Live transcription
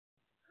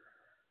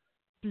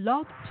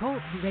Blog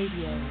Talk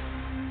Radio.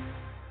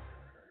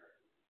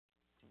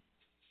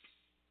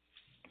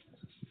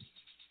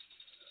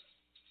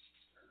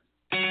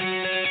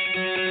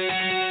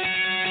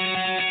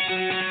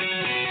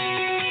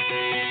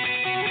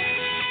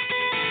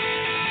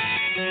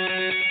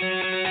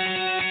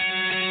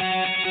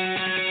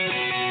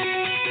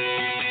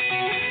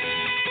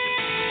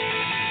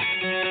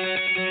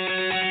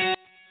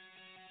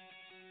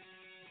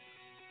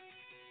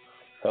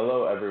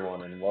 Hello,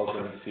 everyone, and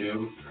welcome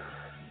to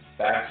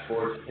Back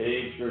Sports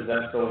Page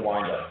presents the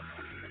Windup.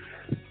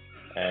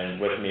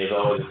 And with me, as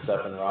always, is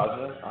Stefan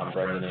Raza. I'm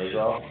Brendan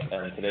Azoff,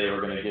 and today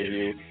we're going to give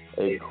you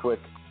a quick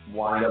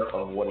windup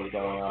of what is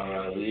going on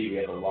around the league. We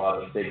have a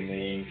lot of big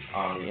names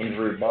on the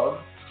injury bug,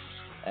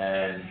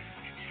 and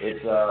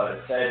it's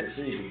sad to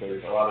see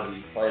because a lot of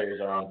these players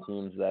are on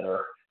teams that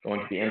are going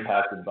to be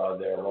impacted by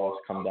their loss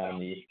come down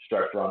the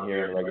stretch run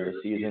here in the regular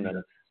season. And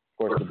of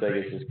course, the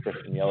biggest is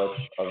Christian Yelich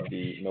of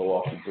the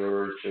Milwaukee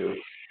Brewers, who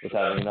was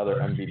having another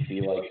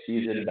MVP-like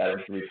season,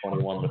 batting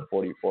 .321 with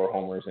 44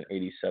 homers and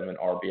 87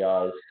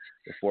 RBIs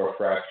before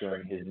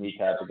fracturing his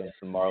kneecap against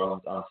the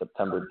Marlins on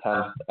September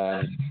 10th.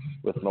 And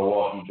with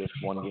Milwaukee just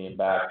one game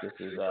back, this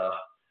is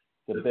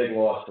the big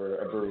loss for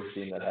a Brewers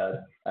team that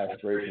had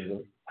aspirations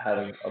of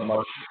having a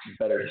much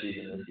better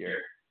season this year.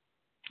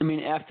 I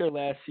mean, after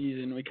last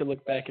season, we could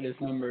look back at his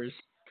numbers.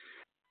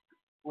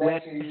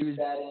 Last year, he was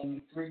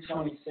batting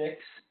 .326.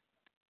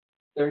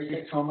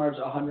 36 homers,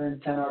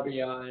 110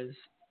 RBIs,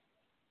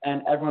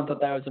 and everyone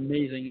thought that was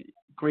amazing,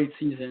 great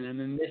season. And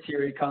then this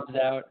year he comes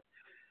out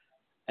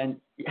and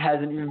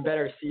has an even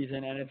better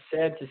season, and it's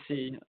sad to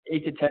see.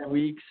 8 to 10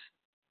 weeks.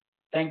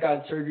 Thank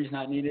God surgery's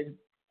not needed,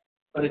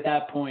 but at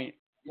that point,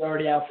 you're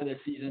already out for the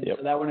season,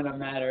 So that wouldn't have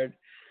mattered.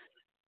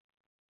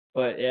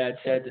 But yeah, it's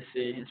sad to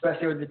see,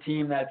 especially with the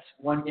team that's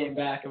one game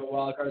back of a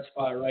wild card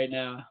spot right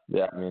now.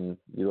 Yeah, I mean,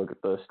 you look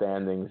at the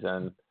standings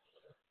and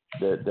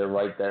they're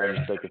right there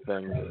in the thick of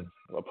things.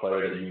 A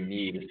player that you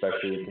need,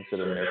 especially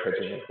considering their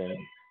pitching. I think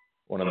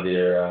one of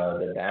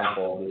their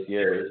downfall this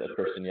year is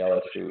Christian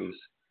Yelich, whose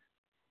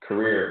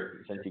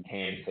career since he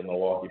came to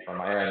Milwaukee from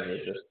Miami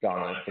has just gone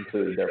on a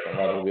completely different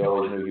level. We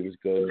always knew he was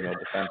good,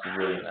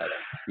 defensively, and that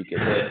he could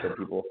hit. But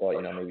people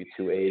thought, maybe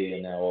 280,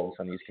 and now all of a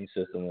sudden he's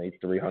consistently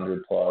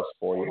 300 plus,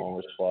 40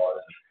 homers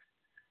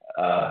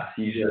plus.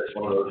 He's just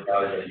one of those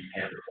guys that you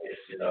can't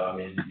replace. I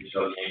mean, you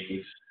saw the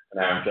Yankees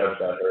and Aaron Judge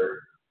got hurt.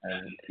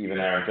 And even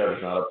Aaron Judge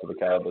is not up to the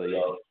caliber that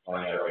Yelich is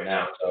playing at right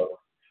now. So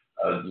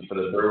for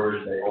the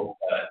Brewers, they hope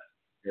that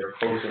they're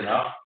close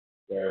enough.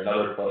 Where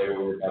another player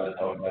we were about to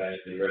talk about,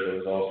 Anthony Rizzo,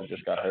 has also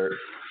just got hurt.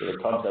 So the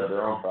Cubs have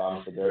their own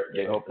problems, so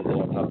they hope that they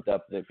have enough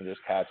depth that they can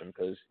just catch him,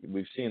 because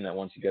we've seen that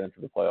once you get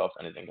into the playoffs,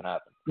 anything can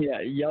happen.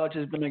 Yeah, Yelich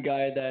has been a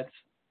guy that's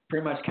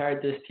pretty much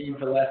carried this team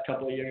for the last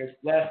couple of years.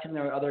 Last year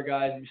there were other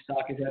guys.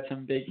 Moustakas had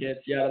some big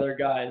hits. Yeah, other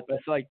guys. But I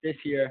feel like this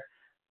year,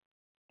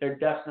 their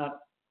depth's not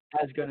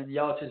as good, and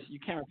Yelich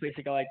you can't replace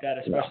a guy like that,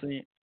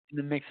 especially in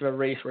the mix of a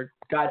race where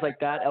guys like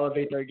that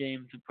elevate their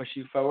game to push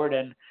you forward.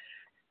 And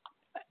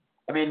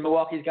I mean,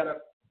 Milwaukee's got to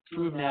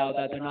prove now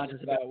that they're not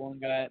just about one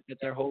guy, that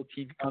their whole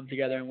team can come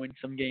together and win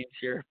some games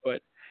here.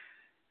 But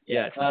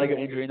yeah, it's not a good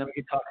injury. And then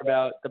we can talk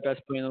about the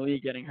best player in the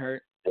league getting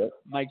hurt. Yep.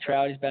 Mike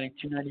Trout, he's batting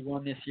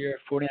 .291 this year,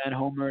 49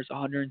 homers,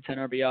 110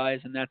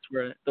 RBIs, and that's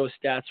where those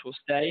stats will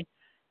stay.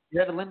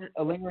 You have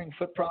a lingering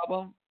foot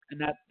problem,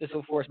 and this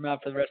will force him out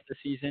for the rest of the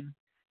season.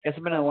 He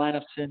hasn't been in the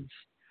lineup since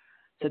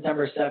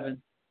September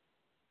 7th.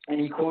 And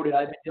he quoted,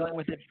 "I've been dealing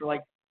with it for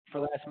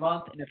last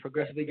month, and it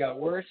progressively got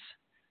worse.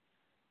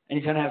 And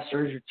he's going to have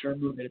surgery to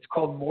remove it. It's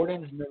called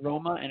Morton's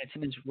neuroma, and it's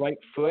in his right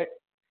foot.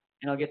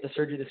 And he'll get the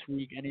surgery this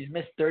week. And he's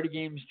missed 30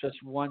 games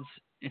just once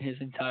in his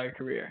entire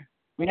career."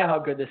 We know how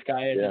good this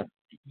guy is. Yeah.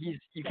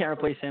 You can't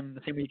replace him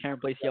the same way you can't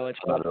replace Yelich.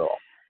 Not at all.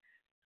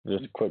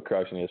 Just a quick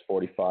correction, he has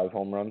 45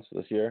 home runs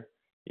this year.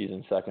 He's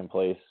in second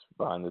place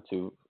behind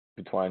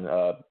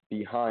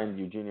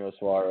Eugenio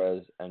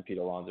Suarez and Pete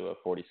Alonso at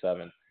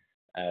 47.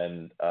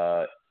 And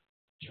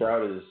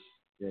Trout is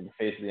in the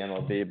face of the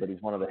MLB, but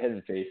he's one of the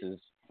hidden faces,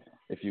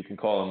 if you can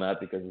call him that,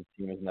 because his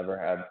team has never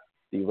had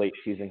the late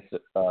season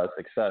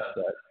success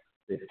that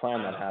they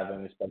plan on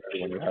having,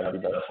 especially when you have the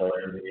best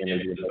player in the game,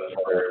 the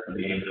best player in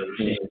the game of the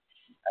team.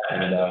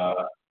 And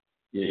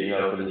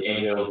for the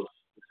Angels,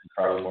 this is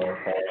probably more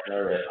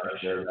important. I'm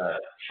sure that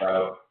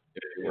Trout,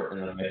 if he were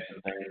in the mix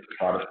of things, to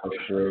try to push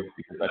through,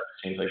 because that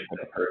seems like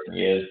what the person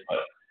he is, but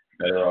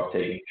better off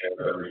taking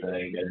care of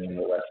everything, getting him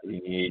the rest that he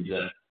needs,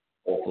 and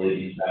hopefully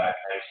he's back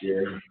next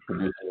year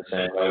producing the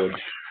same way,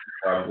 which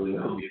probably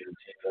will be the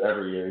team that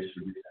every year he's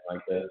producing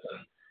like this.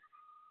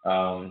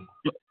 And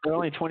they're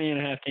only 20 and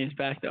a half games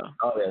back, though.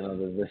 Oh, yeah, no,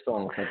 they're still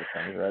in the thick of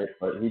things, right?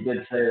 But he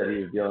did say that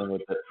he was dealing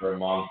with it for a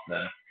month,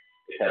 and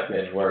it kept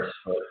getting worse.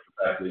 But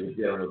the fact that he was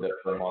dealing with it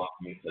for a month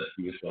means that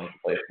he was willing to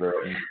play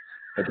through it.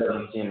 And it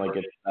doesn't seem like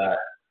it's that,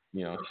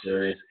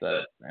 serious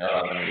that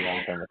it'll have any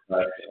long-term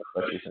effect,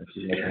 especially since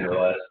he's making the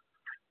last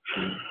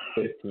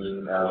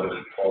 15,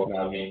 12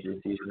 now games of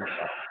the season.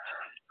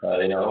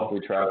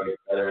 Hopefully Trout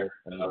gets better.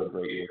 Another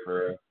great year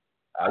for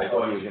I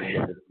thought he was going to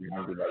get to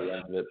 300 by the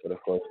end of it. But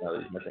of course, now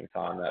that he's missing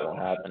time, that won't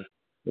happen.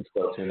 But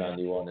still,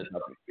 291 is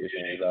nothing to be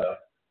ashamed of.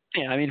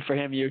 Yeah, I mean, for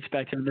him, you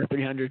expect him to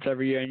 300s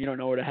every year, and you don't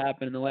know what will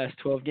happen in the last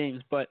 12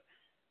 games. But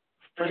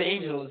for the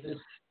Angels,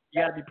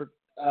 you got to be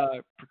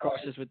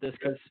precautious with this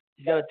because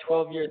he's got a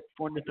 12-year,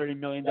 $430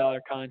 million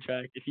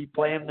contract. If you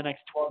play him the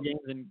next 12 games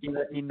and he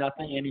doesn't need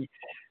nothing, and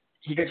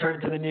he could turn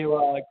into the new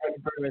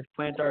Greg Bird with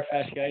plantar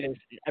fasciitis in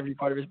every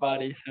part of his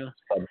body. So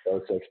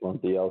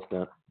 6-month IL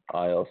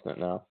stint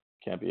now.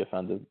 Can't be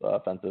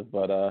offensive,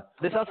 but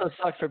this also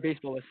sucks for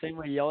baseball. The same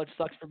way Yelich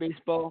sucks for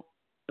baseball.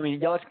 I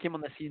mean, Yelich came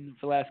on the season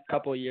for the last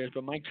couple of years,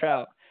 but Mike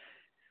Trout,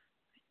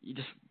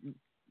 you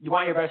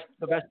want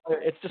the best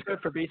player. It's just good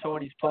for baseball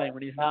when he's playing.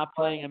 When he's not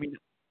playing, I mean,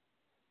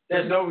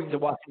 there's no reason to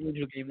watch an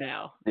Angel game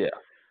now. Yeah.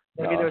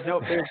 I mean, there's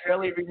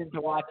barely reason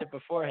to watch it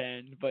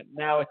beforehand, but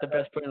now with the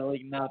best player in the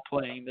league not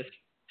playing, this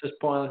just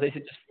pointless. They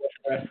should just watch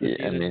the rest of the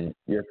season. I mean,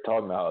 you're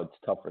talking about how it's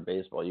tough for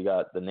baseball. You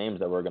got the names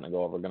that we're going to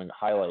go over. We're going to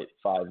highlight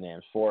 5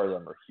 names. 4 of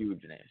them are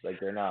huge names. Like,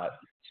 they're not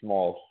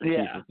small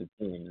pieces of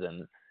teams.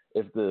 And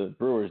if the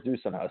Brewers do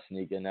somehow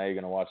sneak in, now you're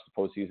going to watch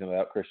the postseason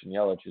without Christian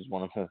Yelich, who's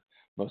one of the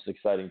most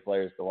exciting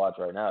players to watch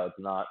right now. It's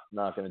not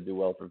going to do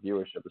well for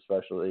viewership,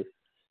 especially,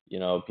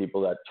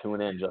 people that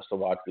tune in just to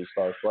watch these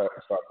star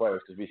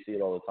players, because we see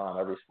it all the time.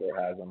 Every sport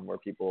has them where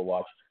people will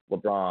watch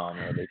LeBron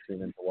or they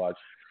tune in to watch,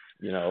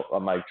 a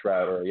Mike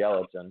Trout or a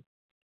Yelich. And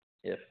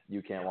if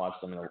you can't watch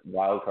them in a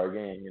wild card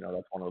game,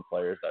 that's one of the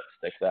players that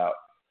sticks out.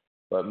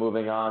 But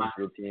moving on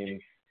to a team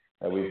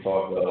that we've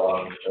talked about a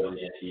lot on the show, the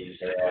Yankees.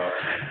 They are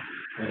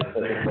in the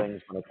thick of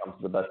things when it comes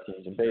to the best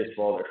teams in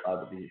baseball. They're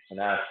proud to be the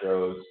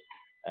Astros,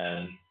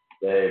 and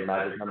they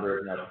magic number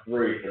is now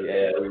 3 for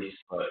the AL East,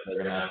 but they're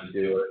going to have to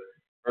do it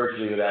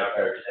virtually without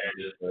Eric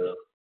Sanchez for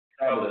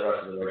probably the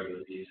rest of the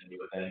regular season. You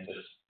would think,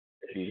 just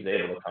if he's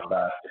able to come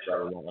back, they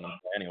probably won't let him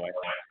play anyway.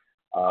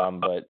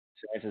 But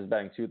Sanchez is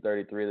batting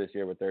 .233 this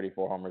year with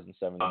 34 homers and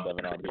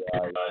 77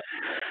 RBIs.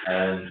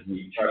 And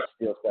he tried to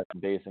steal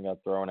second base and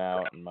got thrown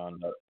out and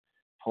wound up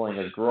pulling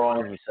his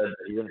groin. He said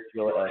that he didn't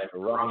feel it after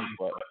running,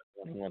 but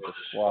when he went to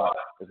squat,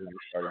 because he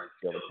was starting to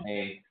feel the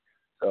pain.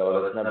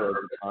 So that's never a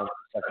good time.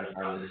 The second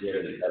time this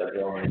year that he's had a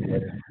groin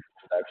injury,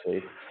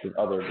 actually his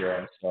other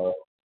groin. So,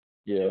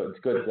 it's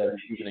good that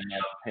he's evening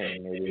out the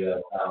pain. Maybe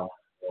that'll balance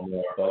a little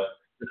more. But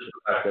just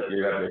the fact that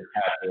you have your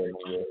catcher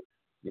and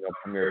your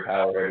premier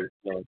power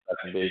stealing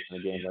second base in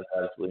a game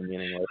that's absolutely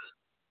meaningless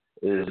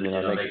is,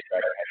 makes you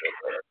crack.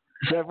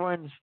 So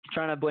everyone's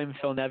trying to blame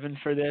Phil Nevin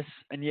for this.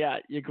 And,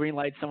 you green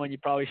light someone, you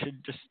probably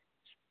should just,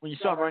 when you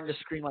saw him running, just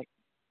scream like,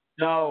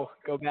 no,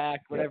 go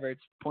back, whatever.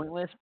 It's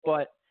pointless.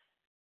 But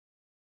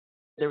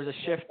there was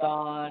a shift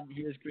on.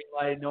 He was green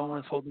lighted. No one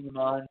was holding him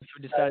on. So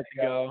he decided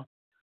to go.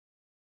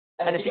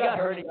 And if he got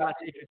hurt, he got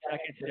taken for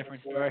second. It's a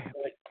different story.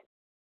 But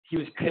he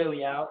was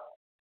clearly out.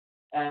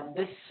 And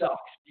this sucks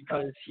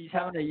because he's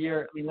having a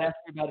year. I mean, last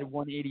year he batted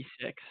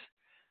 186.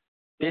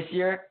 This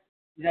year,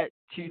 he's at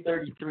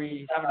 233.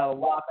 He's having a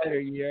lot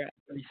better year,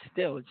 but he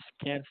still just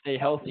can't stay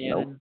healthy.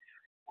 Nope. And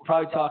we're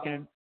probably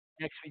talking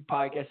next week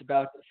podcast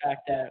about the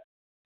fact that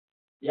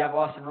you have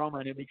Austin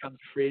Roman, who becomes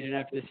a free agent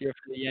after this year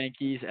for the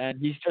Yankees, and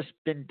he's just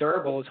been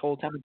durable his whole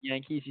time with the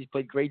Yankees. He's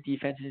played great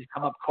defense, and he's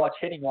come up clutch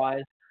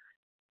hitting-wise.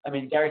 I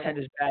mean, Gary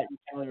Sander's bat you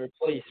can't really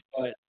replace,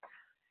 but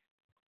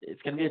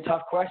it's going to be a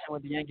tough question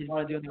what the Yankees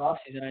want to do in the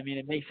offseason. I mean,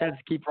 it makes sense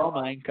to keep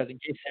Romine because in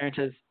case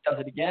Sanchez does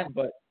it again,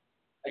 but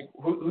like,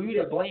 who are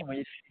you to blame when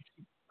you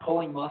keep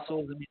pulling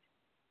muscles? I mean,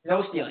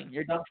 no stealing.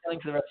 You're done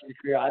stealing for the rest of your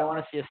career. I don't want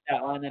to see a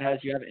stat line that has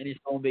you have any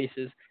stolen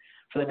bases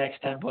for the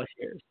next 10 plus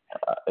years.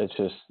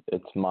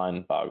 It's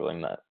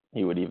mind-boggling that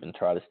he would even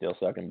try to steal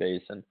second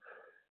base. And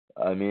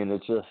I mean,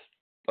 it's just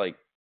like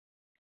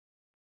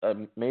a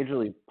major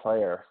league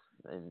player,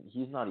 and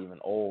he's not even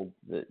old,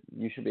 that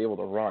you should be able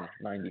to run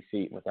 90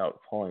 feet without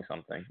pulling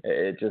something.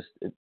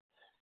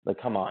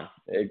 Come on.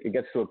 It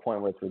gets to a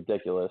point where it's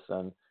ridiculous.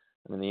 And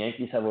I mean, the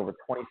Yankees have over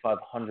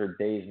 2,500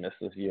 days missed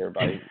this year.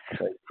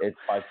 It's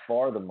by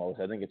far the most.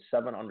 I think it's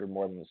 700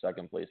 more than the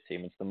second place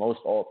team. It's the most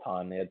all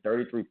time. They had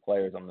 33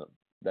 players on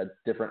that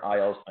different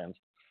IL plans.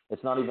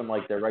 It's not even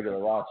like their regular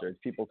roster. It's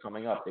people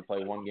coming up. They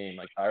play one game.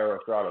 Like Jairo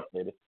Estrada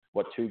played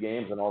 2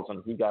 games, and all of a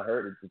sudden he got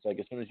hurt. It's like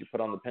as soon as you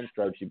put on the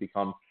pinstripes, you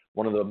become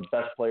one of the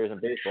best players in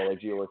baseball, like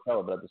Gio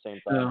Urshela. But at the same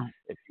time,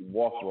 if you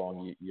walk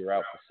wrong, you're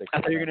out for 6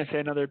 I thought you were going to say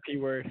another P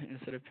word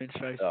instead of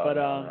pinstripes.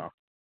 No.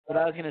 What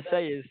I was going to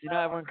say is,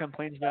 everyone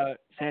complains about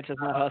Sanchez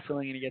not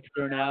hustling and he gets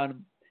thrown out.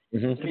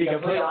 And to be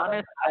completely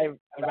honest, I'd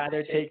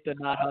rather take the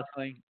not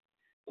hustling.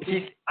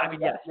 Yes,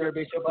 you're a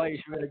baseball player. You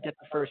should rather get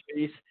the first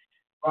base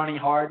running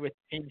hard with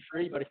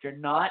pain-free. But if you're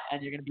not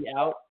and you're going to be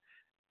out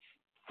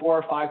 4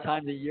 or 5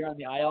 times a year on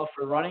the IL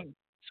for running,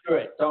 screw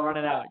it. Don't run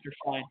it out. You're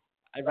fine.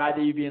 I'd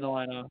rather you be in the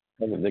lineup.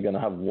 They're going to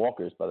have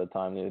walkers by the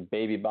time. The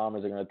baby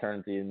bombers are going to turn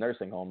into a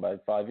nursing home by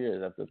 5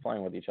 years after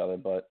playing with each other.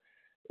 But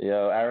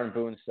Aaron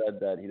Boone said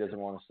that he doesn't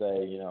want to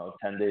say,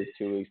 10 days,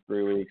 2 weeks,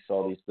 3 weeks,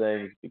 all these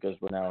things, because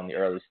we're now in the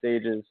early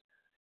stages.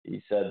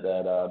 He said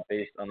that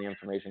based on the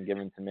information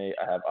given to me,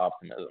 I have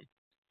optimism.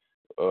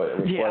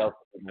 What else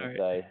can you All right.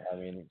 say? I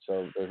mean,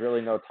 so there's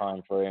really no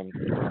time for him.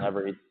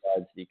 Whenever he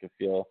decides he could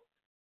feel,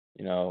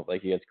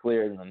 like he gets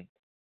cleared and then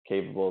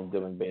capable of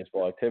doing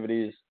baseball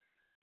activities.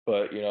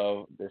 But,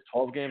 there's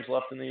 12 games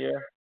left in the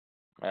year,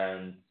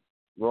 and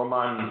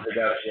Roman the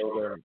guy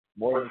over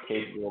more than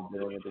capable of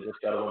doing it. They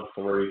just got to win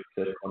 3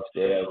 to clinch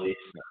the AL East.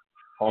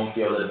 Home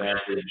field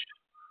advantage,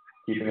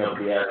 keeping up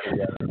the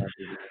advantage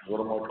is a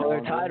little more Well,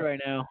 they're challenging. tied right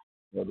now.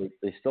 But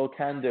they still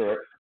can do it.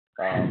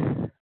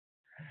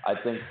 I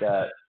think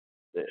that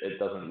it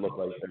doesn't look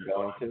like they're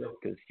going to,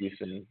 because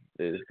Houston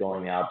is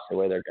going the opposite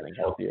way. They're getting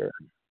healthier.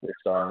 They're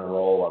starting to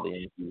roll while the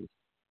Yankees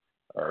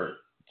are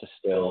just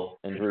still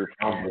injury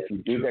prone. If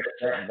you do get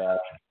Stanton back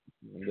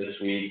this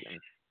week, and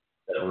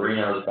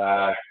Severino's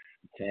back,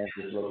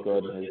 Kansas look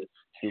good in his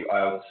 2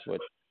 outs,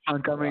 which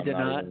Montgomery did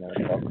not. I'm not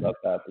even going to talk about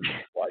that, because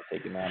why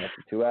take him out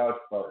after 2 outs,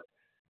 but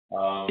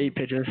 8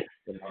 pitches.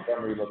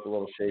 Montgomery looked a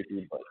little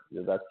shaky, but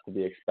that's to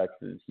be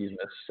expected. He's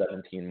missed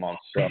 17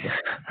 months, so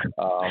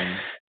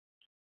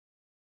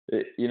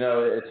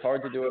it's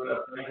hard to do it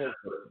without Sanchez,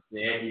 but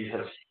the Yankees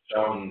have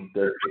shown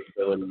their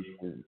capability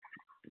to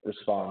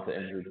respond to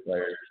injured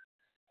players.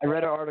 I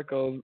read an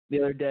article the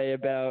other day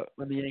about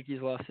when the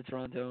Yankees lost to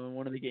Toronto in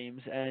one of the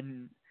games,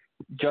 and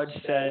Judge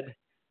said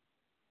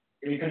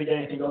he couldn't get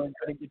anything going,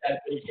 couldn't get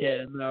that big hit.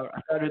 And I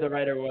thought who the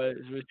writer was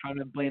trying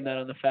to blame that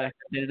on the fact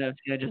that they didn't have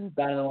Sanchez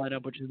back in the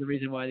lineup, which is the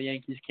reason why the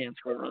Yankees can't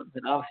score runs.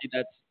 And obviously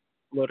that's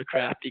a load of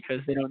crap, because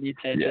they don't need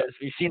Sanchez. Yeah.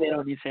 We've seen they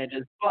don't need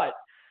Sanchez. But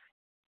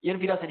even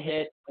if he doesn't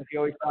hit, like we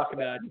always talk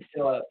about, he's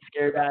still a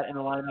scary bat in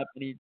the lineup,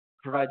 and he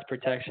provides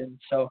protection.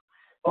 So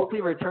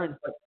hopefully he returns,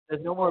 but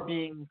there's no more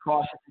being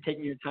cautious and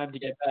taking your time to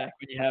get back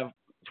when you have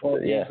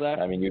 12 games left.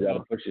 I mean, you got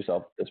to push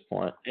yourself at this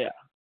point. Yeah.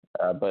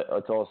 But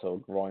it's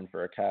also groin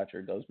for a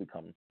catcher does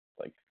become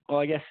like. Well,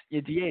 I guess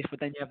you DH, but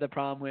then you have the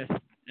problem with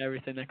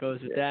everything that goes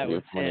with that,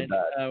 with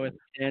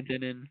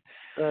Stanton and.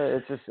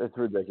 It's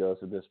ridiculous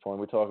at this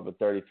point. We talk about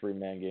 33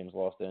 man games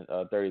lost in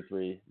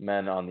 33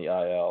 men on the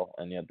IL,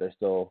 and yet they're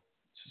still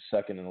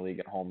second in the league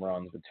in home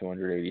runs with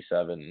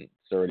 287.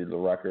 It's already the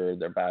record.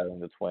 They're battling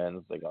the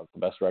Twins. They got the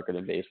best record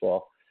in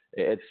baseball.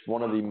 It's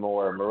one of the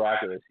more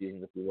miraculous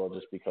seasons, if you will,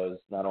 just because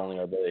not only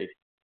are they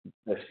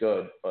this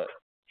good, but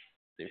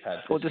they've had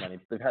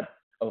they've had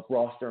a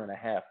roster and a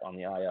half on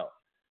the IL.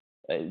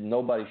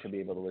 Nobody should be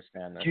able to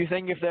withstand that. Do you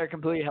think if they're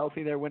completely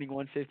healthy, they're winning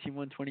 115,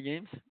 120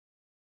 games?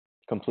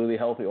 Completely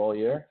healthy all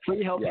year?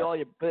 Completely healthy all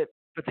year. But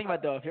think about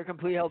it, though. If you're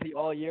completely healthy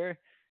all year,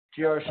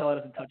 Gio Urshela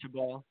doesn't touch a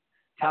ball.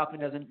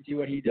 Taubman doesn't do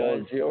what he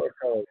does. Well, Gio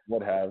Urshela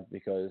would have,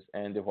 because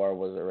Andujar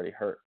was already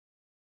hurt.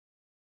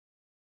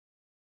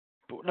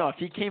 But no, if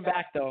he came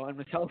back, though, and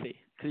was healthy,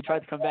 because he tried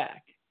to come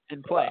back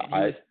and play.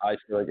 And I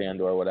feel like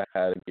Andujar would have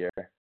had a year.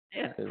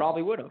 Yeah,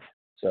 probably would have.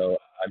 So,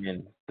 I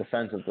mean,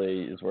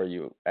 defensively is where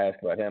you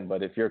ask about him.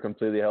 But if you're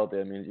completely healthy,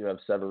 that means you have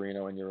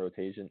Severino in your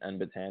rotation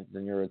and Betances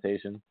in your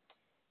rotation.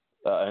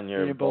 And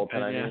your bullpen,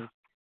 I mean.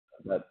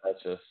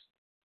 That's just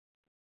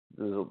 –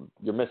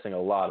 you're missing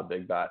a lot of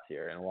big bats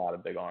here and a lot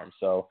of big arms.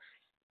 So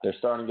they're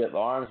starting to get the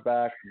arms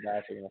back. The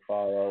bats are going to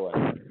follow.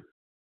 And,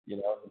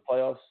 the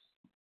playoffs,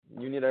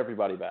 you need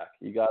everybody back.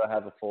 You got to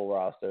have a full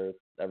roster.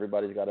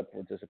 Everybody's got to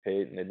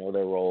participate, and they know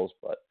their roles.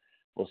 But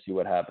we'll see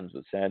what happens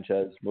with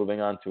Sanchez.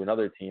 Moving on to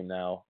another team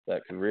now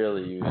that could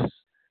really use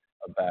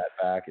a bat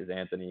back is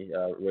Anthony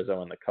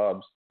Rizzo and the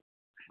Cubs.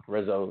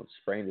 Rizzo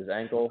sprained his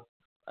ankle,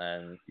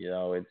 and,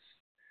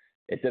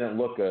 it didn't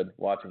look good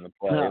watching the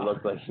play. No. It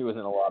looked like he was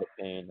in a lot of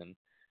pain. And,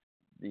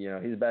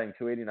 he's batting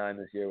 .289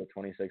 this year with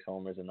 26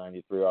 homers and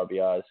 93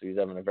 RBIs, so he's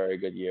having a very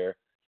good year.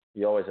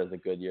 He always has a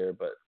good year,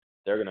 but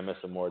they're going to miss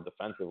him more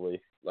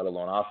defensively, let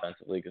alone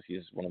offensively, because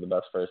he's one of the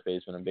best first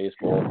basemen in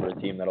baseball for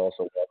a team that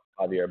also lost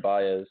Javier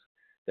Baez.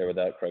 They're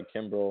without Craig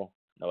Kimbrell,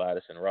 no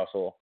Addison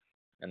Russell,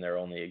 and they're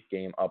only a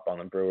game up on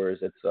the Brewers.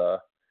 It's a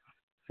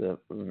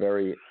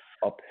very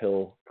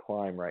uphill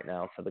climb right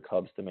now for the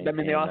Cubs to maintain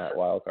that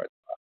wild card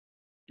spot.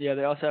 Yeah,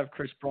 they also have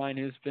Chris Bryant,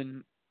 who's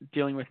been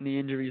dealing with knee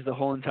injuries the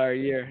whole entire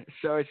year.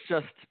 So it's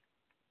just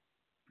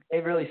 –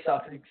 it really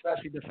sucks,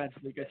 especially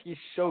defensively, because he's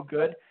so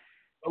good.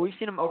 But we've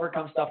seen him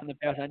overcome stuff in the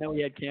past. I know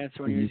he had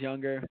cancer when he was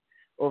younger,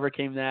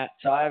 overcame that.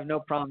 So I have no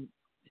problem.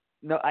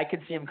 No, I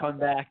could see him come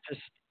back.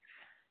 Just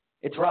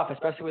it's rough,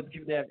 especially with the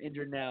people they have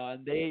injured now.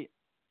 And they,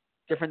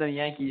 different than the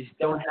Yankees,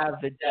 don't have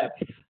the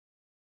depth.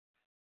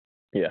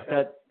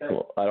 Yeah.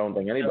 Well, I don't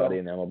think anybody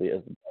in MLB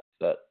has the depth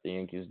that the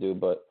Yankees do,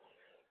 but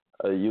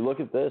you look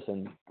at this,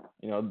 and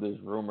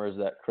there's rumors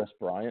that Chris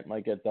Bryant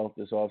might get dealt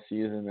this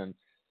offseason, and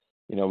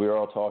we were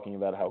all talking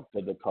about how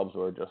good the Cubs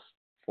were just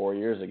 4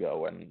 years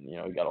ago, and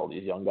we got all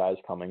these young guys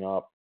coming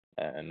up,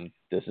 and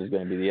this is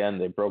going to be the end.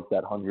 They broke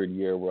that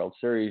 100-year World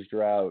Series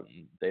drought,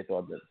 and they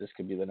thought that this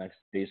could be the next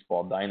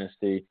baseball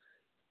dynasty,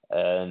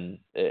 and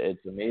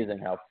it's amazing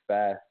how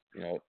fast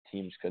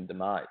teams could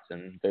demise,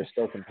 and they're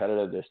still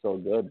competitive, they're still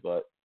good,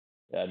 but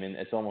I mean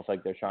it's almost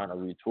like they're trying to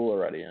retool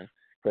already, and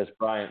Chris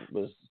Bryant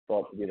was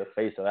thought to be the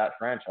face of that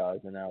franchise,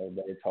 and now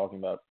they're talking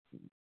about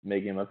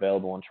making him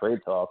available in trade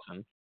talks.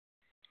 And,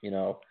 you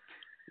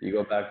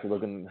go back to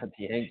looking at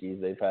the Yankees,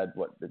 they've had,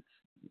 it's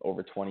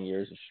over 20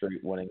 years of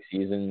straight winning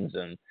seasons,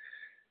 and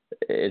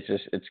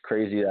it's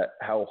crazy that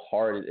how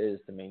hard it is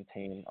to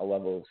maintain a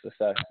level of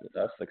success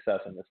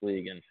in this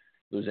league. And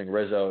losing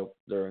Rizzo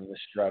during this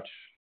stretch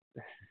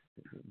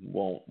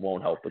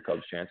won't help the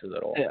Cubs' chances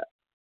at all. Yeah.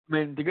 I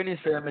mean, the good news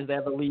for them is they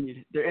have a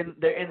lead. They're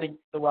in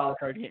the wild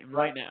card game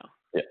right now.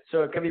 Yeah.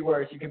 So it could be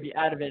worse. You could be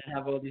out of it and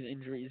have all these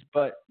injuries.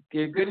 But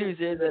the good news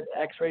is that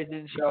the X-rays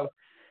didn't show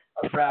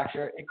a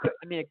fracture.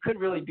 It could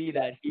really be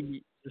that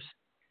he just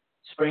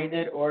sprained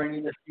it or he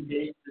needs a few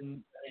days,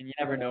 and you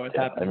never know what's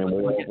happening. I mean,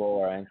 we all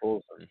roll our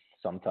ankles, and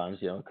sometimes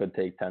it could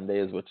take 10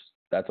 days, which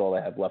that's all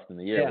they have left in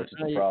the year, which is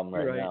the problem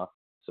right now.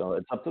 So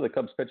it's up to the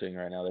Cubs pitching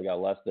right now. They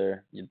got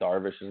Lester.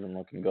 Darvish has been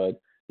looking good.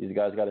 These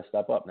guys got to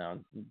step up now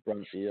and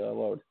run the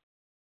load.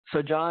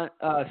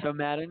 So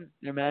Madden,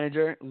 their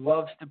manager,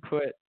 loves to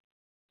put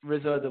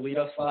Rizzo at the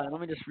leadoff slot. And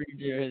let me just read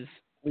you his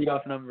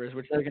leadoff numbers,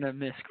 which they're going to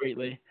miss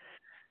greatly.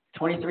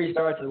 23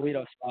 starts at the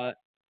leadoff spot,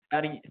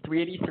 batting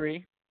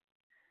 .383,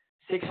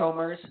 6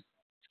 homers,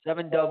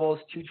 7 doubles,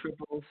 2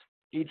 triples,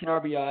 18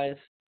 RBIs,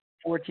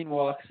 14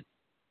 walks,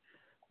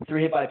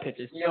 3 hit by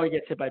pitches. He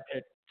gets hit by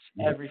pitch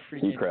every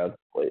freaking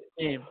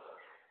game.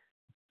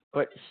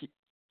 But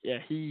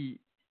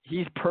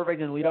he's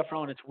perfect in the leadoff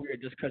role, and it's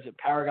weird just because of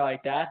power guy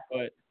like that.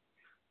 But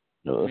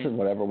listen,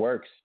 whatever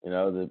works.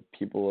 The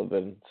people have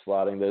been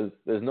slotting.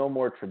 There's no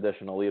more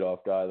traditional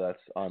leadoff guy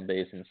that's on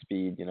base and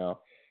speed.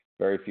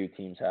 Very few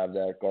teams have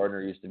that.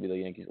 Gardner used to be the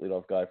Yankees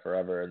leadoff guy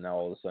forever, and now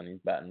all of a sudden he's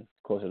batting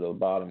closer to the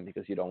bottom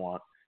because you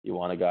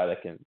want a guy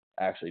that can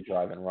actually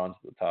drive and run to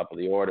the top of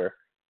the order.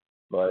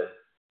 But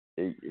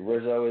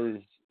Rizzo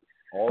is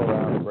all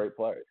around a great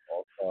player,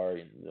 all-star.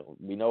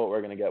 We know what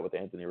we're going to get with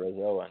Anthony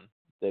Rizzo, and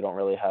they don't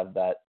really have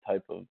that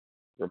type of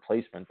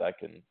replacement that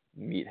can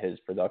meet his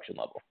production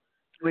level.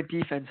 With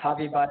defense,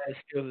 Javi Baez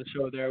steals the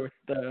show there with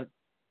the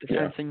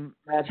defensing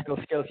magical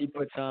skills he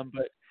puts on.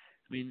 But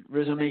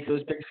Rizzo makes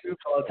those big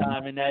scoops all the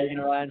time, and now you're going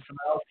to rely on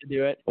someone else to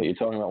do it. But you're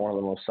talking about one of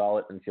the most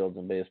solid infields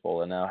in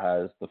baseball, and now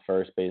has the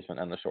first baseman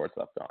and the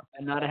shortstop gone.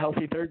 And not a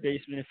healthy third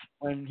baseman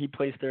when he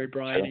plays third,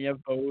 Brian. And you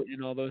have Boat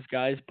and all those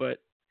guys, but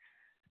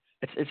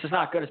it's just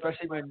not good,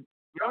 especially when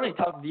you don't really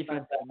talk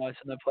defense that much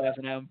in the playoffs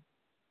and how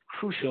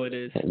crucial it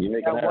is. And you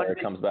make an error,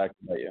 it comes back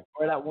to bite you.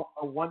 Or that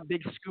one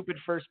big scoop at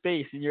first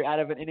base, and you're out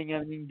of an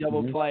inning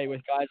double play with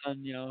guys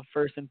on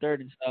first and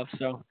third and stuff.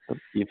 So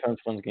defense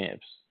wins games.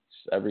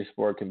 Every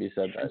sport can be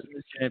said that.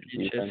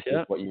 Defense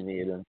is what you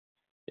need, and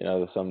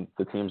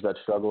the teams that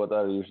struggle with that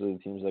are usually the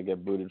teams that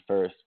get booted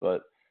first.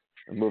 But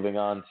moving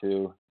on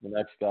to the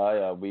next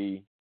guy,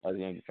 we as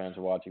Yankee fans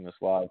are watching this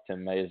live.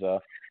 Tim Meza,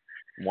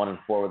 1-4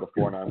 with a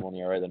 4.91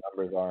 ERA. The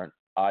numbers aren't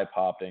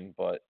eye-popping,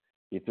 but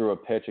he threw a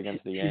pitch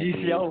against the Yankees.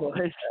 He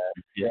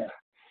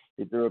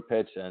threw a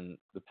pitch, and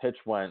the pitch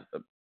went.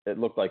 It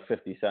looked like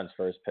 50 Cent's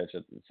first pitch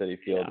at Citi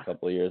Field a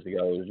couple of years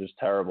ago. It was just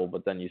terrible.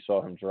 But then you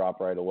saw him drop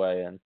right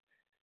away, and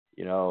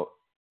it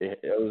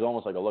was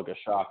almost like a look of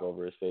shock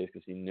over his face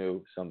because he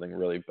knew something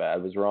really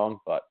bad was wrong.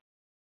 But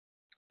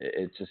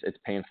it's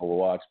painful to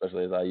watch,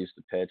 especially as I used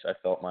to pitch. I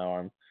felt my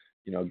arm,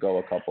 go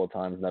a couple of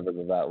times, never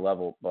to that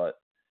level. But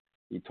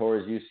he tore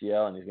his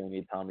UCL, and he's going to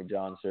need Tommy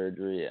John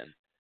surgery, and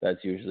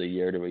that's usually a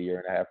year to a year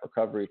and a half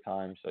recovery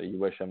time. So you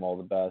wish him all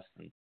the best,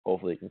 and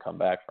hopefully he can come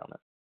back from it.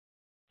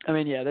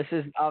 This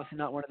is obviously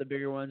not one of the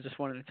bigger ones. Just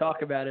wanted to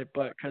talk about it,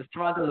 but because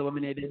Toronto's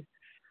eliminated,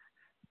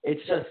 it's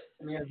just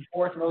he has the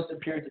 4th most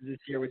appearances this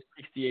year with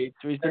 68.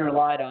 So he's been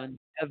relied on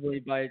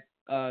heavily by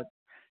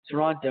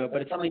Toronto.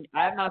 But it's something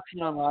I have not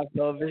seen on live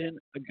television.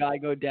 A guy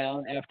go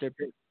down after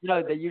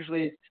they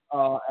usually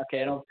I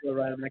don't feel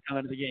right. I'm going to come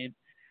out of the game,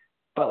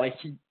 but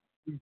he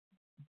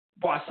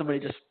watch somebody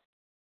just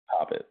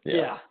pop it.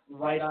 Yeah,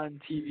 right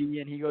on TV,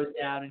 and he goes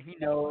down, and he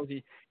knows.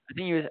 I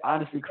think he was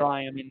honestly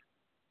crying.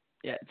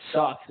 It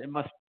sucks. It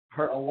must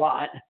hurt a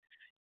lot.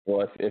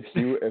 Well, if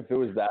it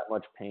was that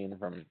much pain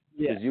from,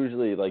 because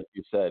usually, like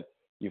you said,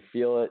 you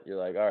feel it. You're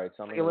like, all right,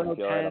 something doesn't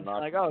feel right. I'm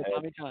not like, oh,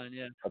 Tommy John,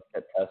 Let's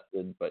get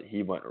tested, but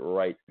he went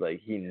right,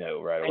 he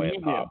knew right away.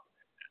 And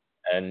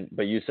he knew.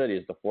 But you said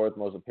he's the 4th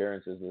most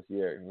appearances this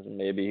year.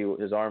 Maybe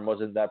his arm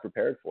wasn't that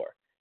prepared for.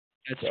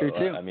 That's true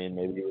too.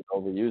 Maybe he was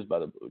overused by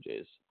the Blue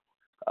Jays.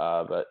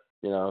 But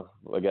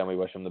again, we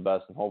wish him the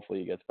best, and hopefully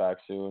he gets back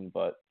soon.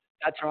 But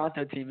that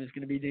Toronto team is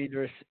going to be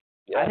dangerous.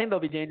 Yeah. I think they'll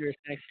be dangerous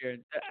next year.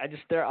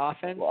 Their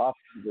offense. Well,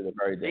 offense is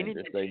very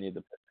dangerous. They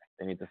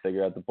need to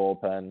figure out the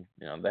bullpen.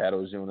 They had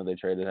Ozuna. They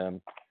traded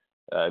him.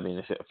 I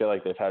feel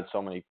like they've had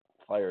so many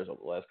players over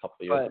the last couple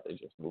of years. That they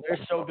just moved. They're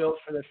so built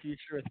for the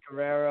future with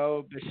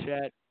Guerrero,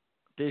 Bichette,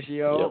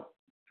 Biggio.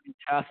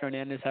 Task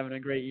Hernandez having a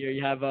great year.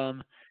 You have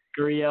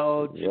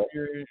Gurriel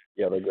Jr.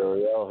 Yeah, the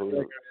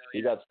Gurriel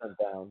he got sent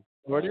down.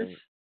 Orders?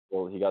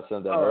 Well, he got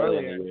sent down early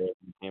in the year.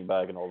 He came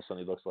back, and all of a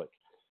sudden he looks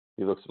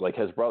like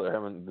his brother.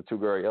 Him and the 2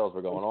 Gurriels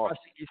were going off.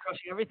 He's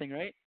crushing everything,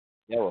 right?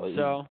 Yeah,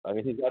 well,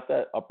 he's got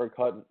that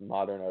uppercut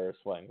modern era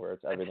swing where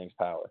it's everything's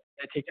power.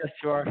 That takes us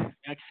to our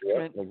next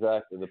segment.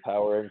 Exactly. The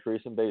power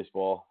increase in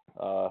baseball.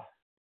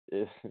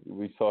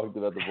 We talked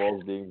about the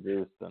balls being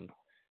juiced, and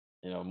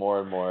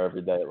more and more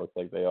every day it looks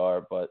like they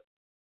are. But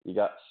you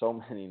got so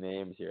many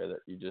names here that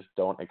you just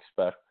don't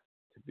expect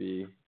to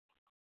be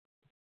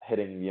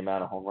hitting the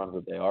amount of home runs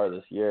that they are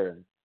this year.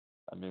 And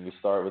I mean, we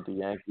start with the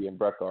Yankee and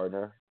Brett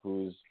Gardner,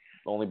 who's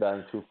only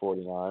batting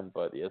 249,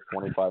 but he has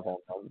 25 home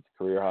runs. It's a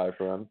career high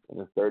for him in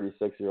his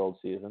 36-year-old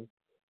season,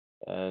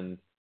 and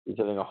he's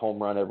hitting a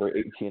home run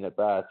every 18 at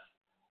bats.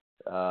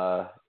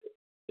 Uh,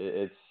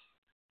 it's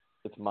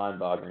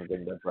mind-boggling to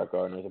think that Brett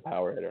Gardner is a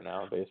power hitter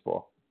now in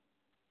baseball.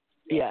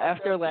 Yeah,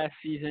 after last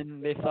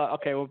season, they thought,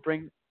 okay, we'll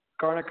bring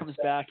Gardner comes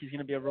back. He's going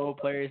to be a role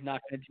player. He's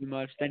not going to do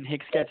much. Then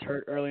Hicks gets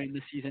hurt early in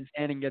the season.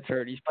 Stanton gets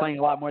hurt. He's playing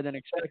a lot more than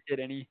expected,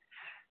 and he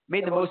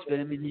made the most of it.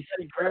 I mean, he's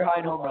setting career high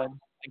in home runs.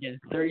 Again,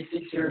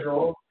 36 years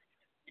old.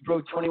 He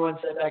broke 21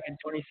 setback in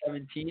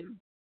 2017.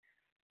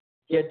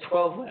 He had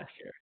 12 last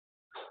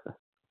year.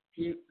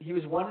 He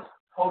was one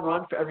home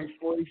run for every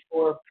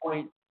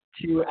 44.2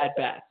 at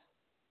bats.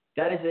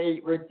 That is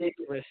a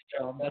ridiculous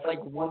jump. That's like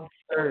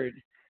 1/3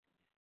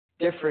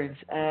 difference.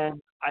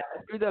 And I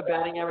threw the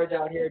batting average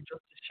out here just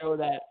to show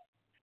that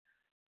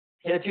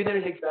he had a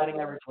 236 batting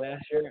average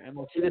last year, and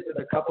we'll see this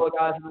with a couple of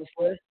guys on this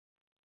list,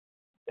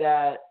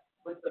 that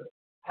with the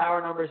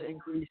power numbers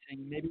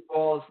increasing, maybe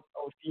balls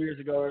a few years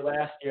ago or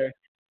last year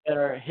that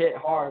are hit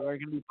hard are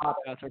going to be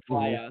pop-outs or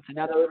fly-outs, and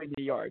now they're moving to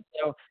the yard.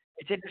 So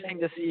it's interesting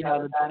to see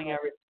how the batting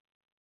average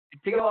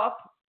to go up.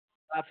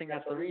 I'm not saying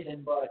that's the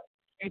reason, but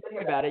if you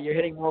think about it, you're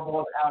hitting more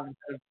balls out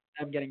instead of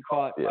them getting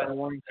caught by the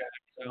warning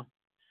track. So.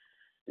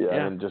 Yeah,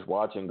 I mean, just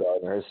watching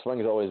Gardner, his swing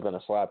has always been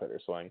a slap hitter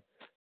swing,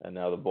 and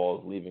now the ball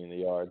is leaving the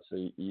yard. So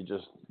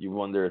you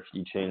wonder if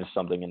he changed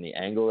something in the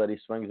angle that he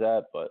swings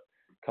at. But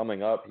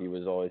coming up, he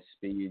was always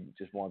speed,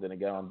 just wanting to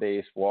get on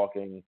base,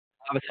 walking,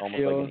 almost like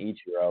an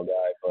Ichiro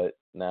guy. But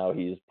now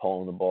he's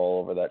pulling the ball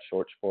over that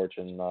short porch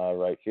in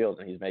right field,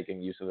 and he's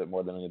making use of it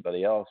more than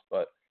anybody else.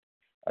 But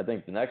I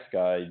think the next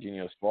guy,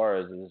 Eugenio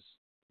Suarez,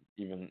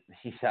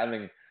 he's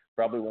having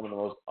probably one of the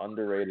most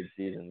underrated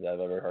seasons I've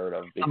ever heard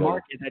of. The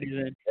market that he's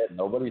in.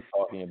 Nobody's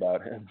talking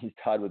about him. He's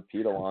tied with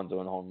Pete Alonso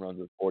in home runs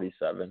with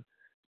 47. He's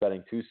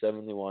batting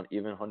 271,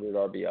 even 100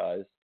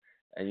 RBIs.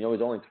 And, he's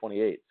only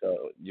 28,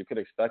 so you could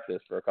expect this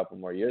for a couple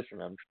more years from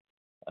him.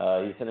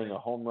 He's hitting a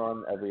home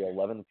run every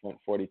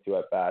 11.42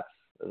 at-bats,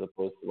 as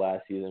opposed to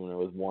last season when it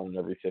was one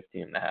every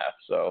 15.5.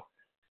 So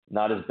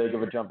not as big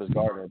of a jump as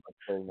Gardner, but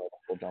still a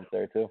notable jump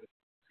there, too.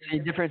 The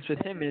difference with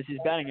him is his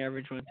batting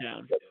average went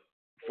down.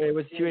 It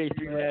was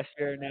 283 last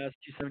year, now it's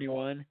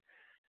 271.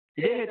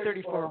 He did hit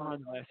 34 home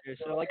runs last year,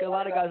 so like a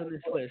lot of guys on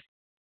this list,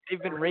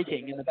 they've been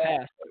raking in the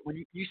past. But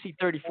when you see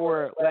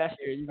 34 last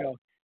year, you go,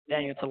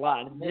 dang, it's a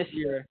lot. And this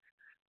year,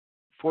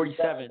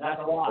 47, that's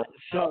a lot.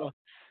 So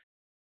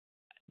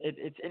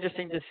it's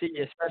interesting to see,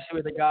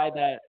 especially with a guy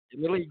that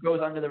literally goes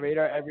under the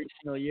radar every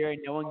single year,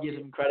 and no one gives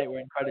him credit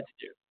when credit's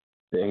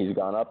due. Yeah, he's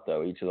gone up,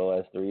 though, each of the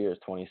last 3 years,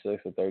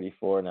 26 to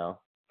 34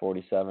 now,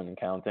 47 and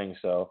counting.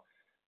 So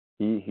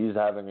he's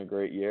having a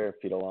great year.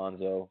 Pete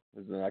Alonso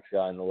is the next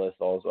guy on the list,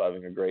 also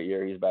having a great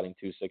year. He's batting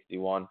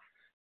 261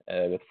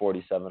 with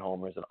 47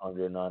 homers and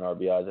 109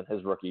 RBIs in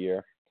his rookie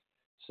year.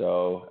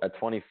 So at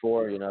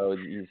 24,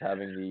 he's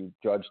having the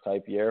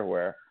Judge-type year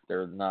where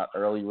they're not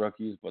early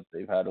rookies, but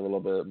they've had a little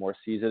bit more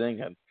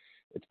seasoning, and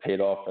it's paid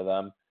off for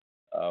them.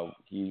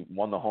 He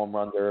won the home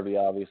run derby,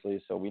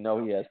 obviously, so we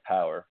know he has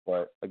power.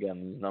 But,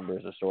 again, these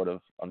numbers are sort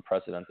of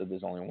unprecedented.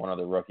 There's only one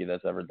other rookie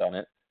that's ever done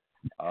it.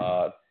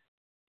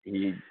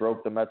 He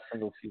broke the Mets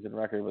single-season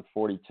record with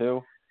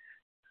 42.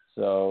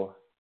 So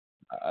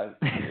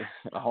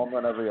a home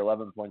run every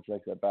 11.6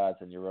 at-bats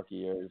in your rookie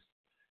years,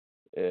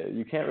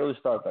 you can't really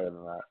start better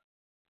than that.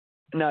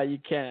 No, you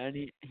can't.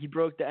 And he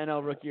broke the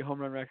NL rookie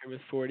home run record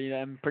with 40.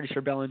 I'm pretty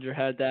sure Bellinger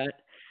had that.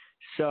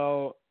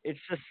 So it's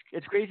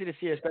crazy to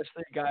see,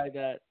 especially a guy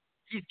that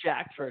he's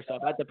jacked first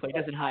off at the plate,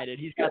 doesn't hide it.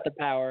 He's got the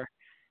power,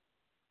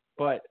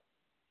 but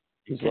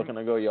he's looking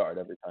to go yard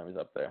every time he's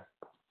up there.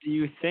 Do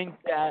you think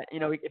that,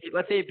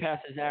 let's say he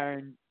passes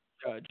Aaron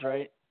Judge,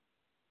 right?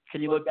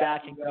 Can you look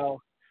back and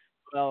go,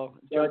 well,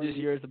 Judge's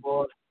years, the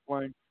Bullets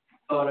weren't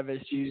thought of as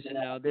juice, and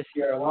now this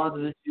year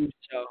Alonso's is juice,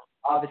 so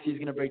obviously he's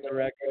going to break the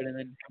record. And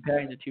then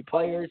comparing the two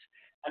players,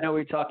 I know we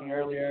were talking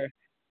earlier,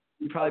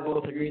 we probably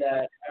both agree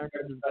that Aaron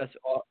Judge is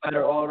the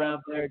better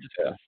all-around player, just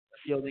because the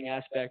fielding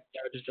aspect.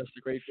 Judge is just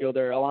a great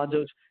fielder.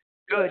 Alonso's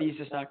good, he's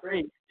just not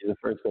great. He's a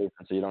first baseman,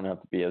 so you don't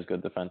have to be as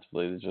good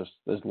defensively.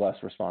 There's less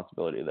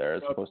responsibility there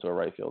as opposed to a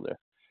right fielder.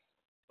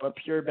 But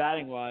pure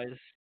batting wise,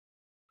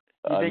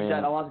 you think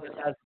that Alonso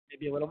has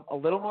maybe a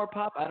little more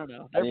pop? I don't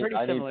know. They're pretty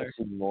similar. I need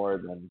to see more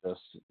than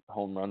just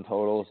home run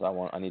totals.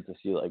 I need to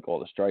see like all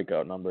the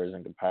strikeout numbers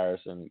in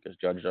comparison, because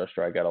Judge does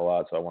strike out a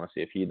lot, so I want to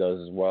see if he does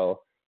as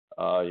well.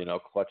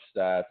 Clutch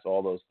stats,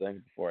 all those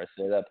things before I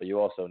say that. But you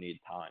also need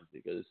time,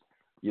 because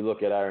you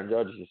look at Aaron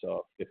Judge, you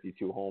saw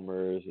 52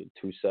 homers, a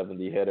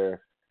 270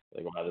 hitter.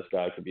 Like, wow, this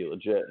guy could be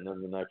legit. And then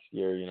the next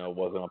year,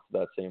 wasn't up to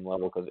that same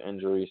level because of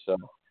injury. So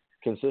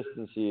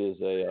consistency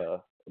is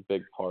a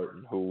big part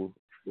in who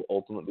will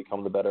ultimately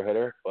become the better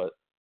hitter. But,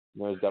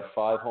 he's got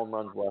 5 home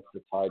runs left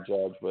to tie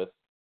Judge with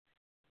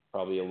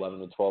probably 11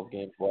 to 12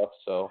 games left.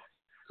 So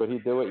could he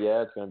do it?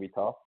 Yeah, it's going to be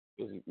tough,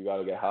 because you got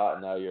to get hot,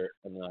 and now you're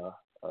in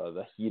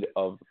the heat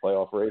of the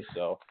playoff race.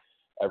 So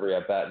every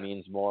at bat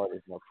means more.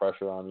 There's more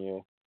pressure on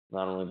you,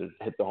 not only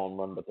to hit the home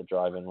run, but to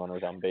drive in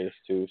runners on base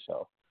too.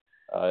 So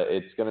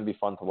it's going to be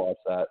fun to watch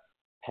that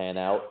pan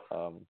out.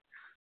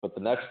 But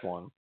the next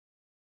one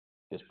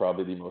is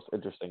probably the most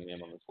interesting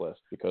name on this list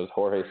because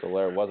Jorge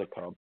Soler was a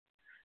Cub,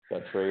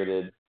 got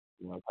traded,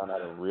 kind of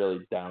had a really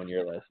down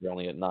year last year,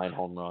 only at 9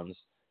 home runs,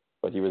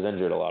 but he was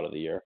injured a lot of the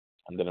year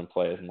and didn't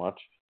play as much.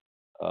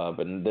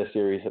 But in this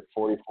year, he's hit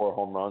 44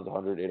 home runs,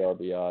 108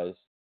 RBIs,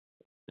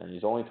 and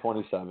he's only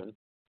 27.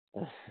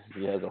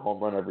 He has a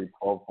home run every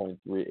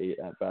 12.38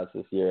 at bats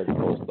this year, as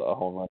opposed to a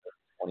home run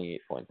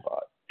every 28.5.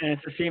 And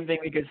it's the same thing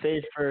we could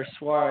say for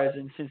Suarez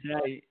in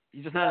Cincinnati.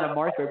 He's just not in a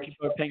market where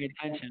people are paying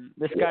attention.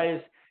 This guy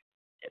is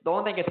the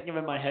only thing I think of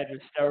in my head was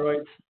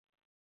steroids,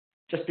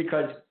 just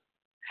because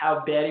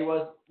how bad he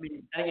was. I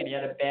mean, again, he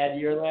had a bad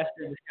year last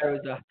year. This guy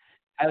was a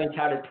highly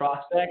touted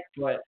prospect,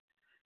 but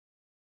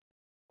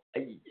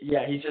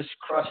yeah, he's just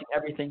crushing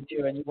everything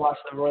too. And you watch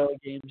the Royal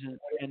games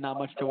and not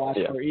much to watch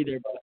for either,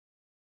 but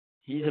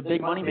he's a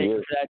big money maker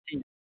for that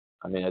team.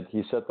 I mean,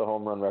 he set the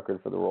home run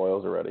record for the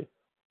Royals already.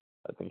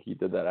 I think he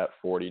did that at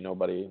 40.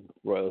 Nobody in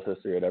Royals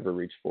history had ever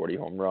reached 40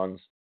 home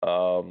runs.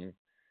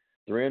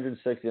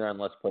 369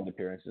 less plate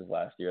appearances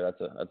last year.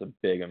 That's a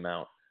big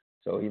amount.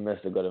 So he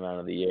missed a good amount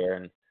of the year,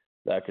 and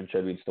that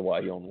contributes to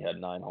why he only had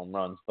 9 home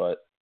runs. But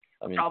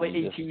I mean,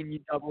 probably 18, you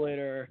double it,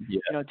 or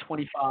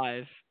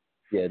 25.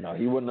 Yeah, no,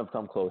 he wouldn't have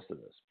come close to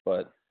this.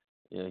 But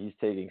he's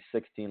taking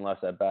 16 less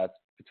at bats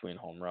between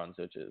home runs,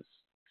 which is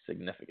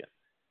significant.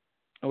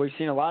 And we've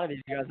seen a lot of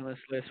these guys on this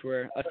list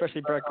where,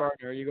 especially Brett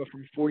Gardner, you go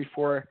from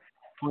 44.2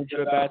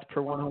 at bats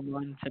per 1 home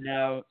run to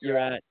now you're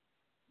at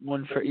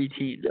 1 for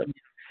 18. I mean,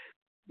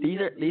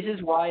 these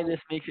is why this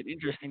makes it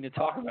interesting to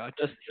talk about,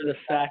 just for the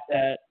fact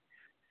that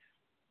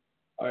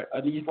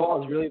are these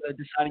balls really the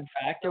deciding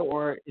factor,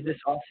 or is this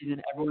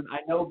offseason everyone? I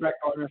know Brett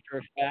Gardner for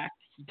a fact.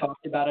 He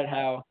talked about it,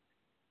 how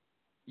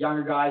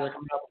younger guys are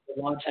coming up with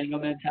the launch angle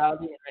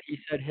mentality, and he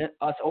said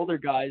us older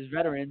guys,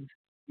 veterans,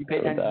 we pay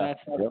attention to that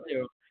stuff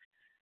too.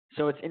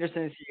 So it's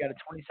interesting to see you got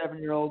a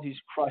 27-year-old who's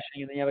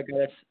crushing, and then you have a guy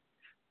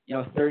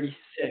that's 36.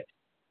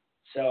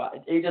 So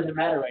age doesn't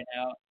matter right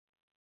now.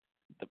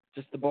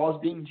 Just the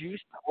ball's being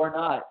juiced or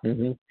not.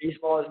 Mm-hmm.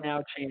 Baseball has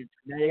now changed.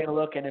 Now you're going to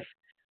look, and if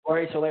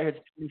Jorge Soler hits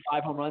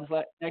 25 home runs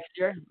next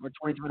year, or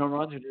 22 home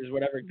runs, which is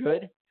whatever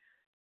good,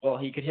 well,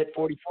 he could hit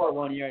 44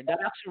 one year. That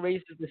actually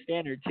raises the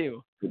standard,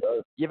 too. It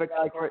does. You have a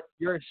guy like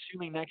you're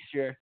assuming next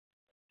year,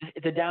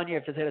 it's a down year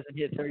if this guy doesn't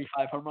hit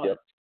 35 home runs. Yep.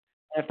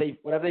 And if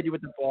whatever they do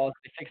with the balls,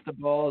 they fix the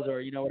balls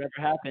or, whatever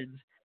happens,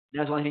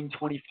 now he's only hitting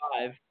 25.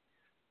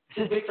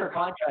 This is big for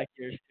contract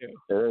years, too.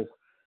 It is.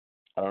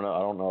 I don't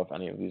know if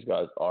any of these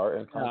guys are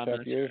in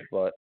contract years,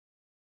 but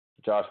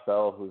Josh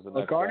Bell, who's the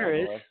next Gardner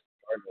is.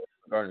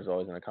 Gardner's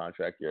always in a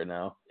contract year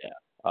now.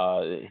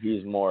 Yeah.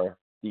 He's more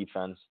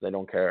defense. They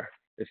don't care.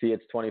 If he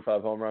hits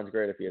 25 home runs,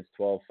 great. If he hits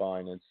 12,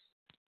 fine.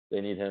 They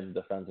need him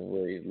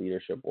defensively,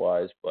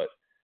 leadership-wise. But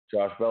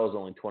Josh Bell is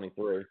only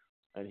 23,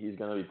 and he's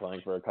going to be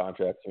playing for a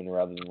contract sooner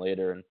rather than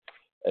later. And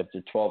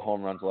after 12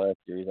 home runs last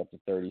year, he's up to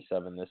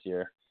 37 this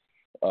year.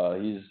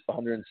 He's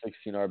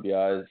 116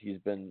 RBIs. He's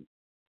been,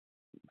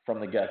 from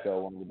the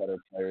get-go, one of the better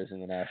players in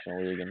the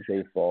National League and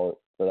baseball,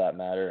 for that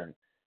matter.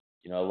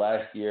 And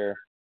last year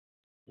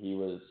he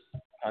was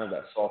kind of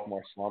that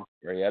sophomore slump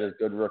where he had his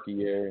good rookie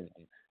year and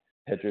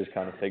pitchers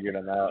kind of figured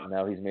him out. And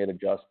now he's made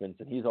adjustments,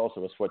 and he's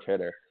also a switch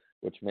hitter,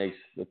 which makes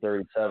the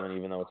 37,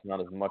 even though it's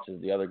not as much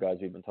as the other guys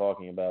we've been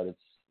talking about,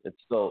 it's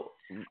still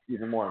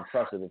even more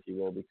impressive, if you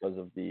will, because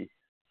of the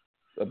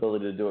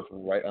ability to do it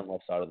from right and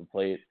left side of the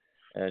plate.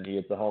 And he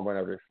hits a home run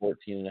every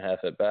 14 and a half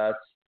at bats,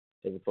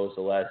 as opposed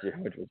to last year,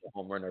 which was a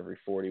home run every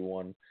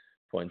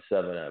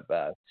 41.7 at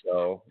bats.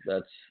 So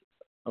that's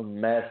a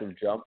massive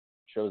jump.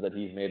 Shows that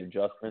he's made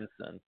adjustments,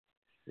 and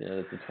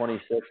the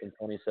 26 in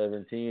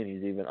 2017,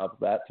 he's even up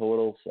that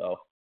total. So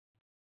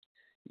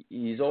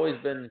he's always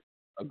been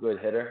a good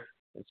hitter.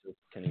 It's just,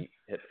 can he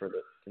hit for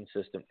the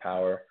consistent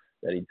power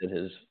that he did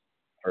his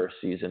first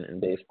season in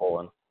baseball,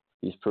 and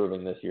he's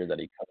proving this year that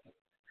he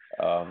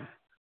can.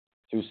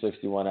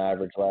 261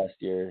 average last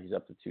year. He's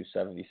up to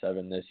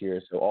 277 this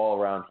year. So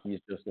all around, he's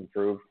just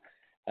improved.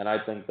 And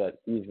I think that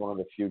he's one of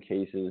the few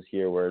cases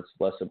here where it's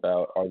less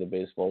about are the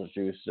baseballs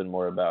juiced and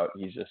more about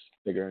he's just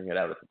figuring it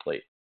out at the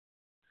plate.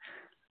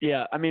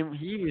 Yeah, I mean,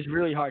 he was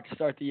really hard to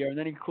start the year, and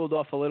then he cooled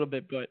off a little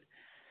bit, but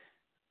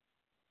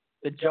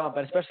the jump,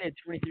 and especially at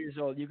 23 years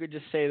old, you could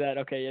just say that,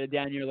 okay, he had a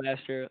down year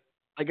last year.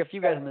 Like a few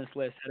guys on this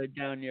list had a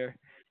down year,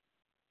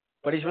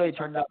 but he's really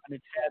turned up, and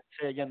it's sad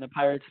to say, again, the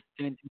Pirates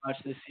didn't do much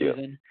this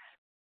season.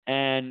 Yeah.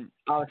 And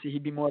obviously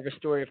he'd be more of a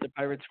story if the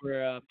Pirates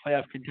were a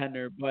playoff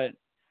contender, but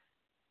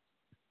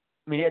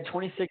I mean, he had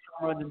 26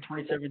 home runs in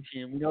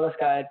 2017. We know this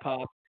guy had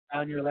popped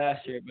down year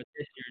last year, but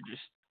this year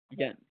just,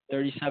 again,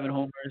 37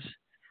 homers.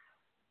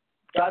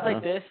 Guys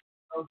like this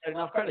don't get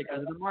enough credit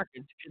because of the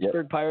markets.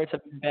 Pittsburgh Pirates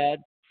have been bad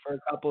for a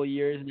couple of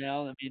years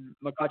now. I mean,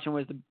 McCutchen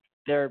was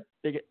their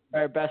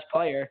best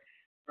player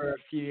for a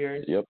few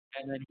years, Yep.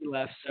 and then he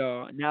left.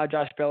 So now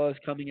Josh Bell is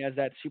coming as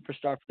that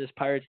superstar for this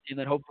Pirates team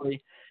that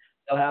hopefully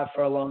they'll have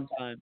for a long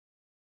time.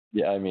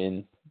 Yeah, I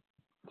mean,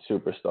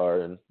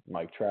 superstar and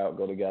Mike Trout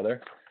go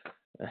together,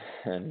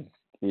 and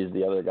he's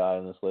the other guy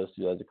on this list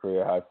who has a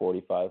career high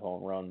 45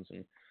 home runs,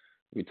 and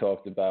we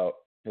talked about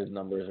his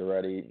numbers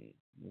already.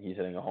 He's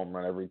hitting a home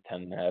run every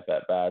 10 and a half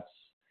at bats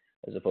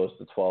as opposed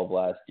to 12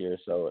 last year.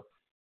 So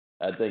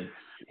I think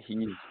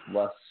he's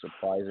less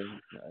surprising.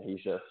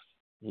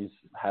 He's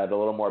had a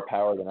little more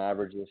power than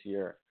average this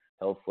year.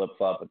 He'll flip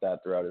flop with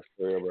that throughout his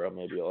career, where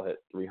maybe he'll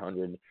hit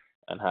 300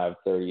 and have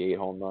 38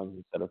 home runs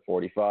instead of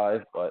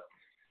 45. But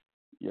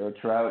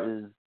Trout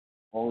is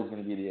always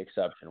going to be the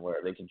exception,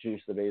 where they can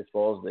juice the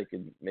baseballs, they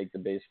could make the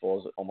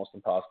baseballs almost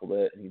impossible to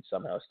hit, and he'd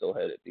somehow still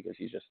hit it because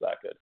he's just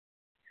that good.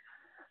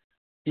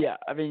 Yeah,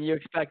 I mean, you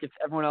expect if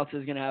everyone else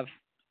is going to have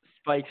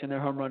spikes in their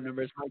home run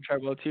numbers, Mike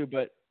Trout will too,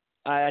 but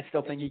I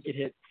still think he could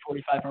hit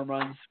 45 home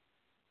runs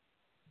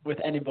with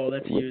any ball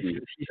that's used.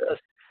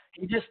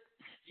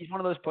 He's one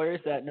of those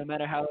players that no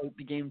matter how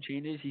the game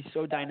changes, he's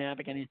so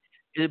dynamic, and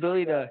his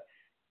ability to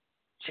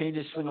change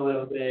his swing a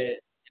little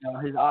bit,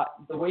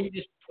 the way he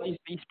just plays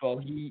baseball,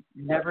 he's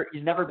never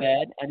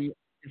bad, and he's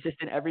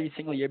consistent every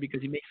single year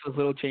because he makes those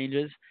little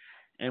changes,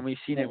 and we've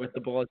seen it with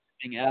the ball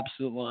being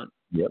absolute lawn.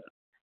 Yep.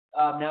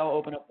 Now I'll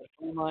open up the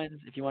phone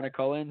lines if you want to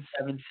call in,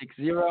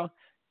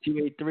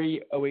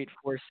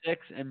 760-283-0846.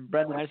 And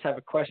Brendan, I just have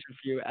a question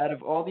for you. Out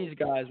of all these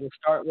guys, we'll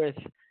start with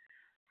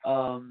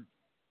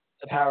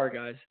the power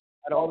guys.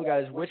 Out of all the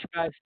guys, which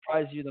guy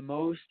surprised you the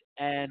most,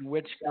 and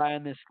which guy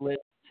on this list,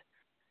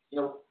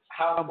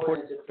 how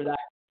important is it for that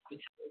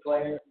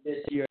player this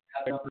year to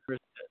have numbers?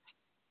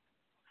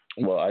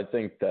 Well, I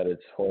think that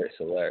it's Jorge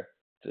Soler,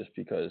 just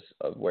because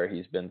of where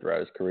he's been throughout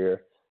his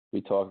career.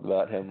 We talked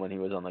about him when he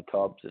was on the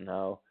Cubs and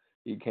how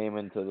he came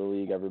into the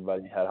league.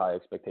 Everybody had high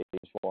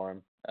expectations for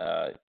him.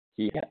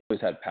 He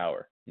always had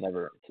power,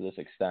 never to this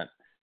extent.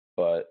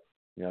 But,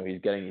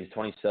 he's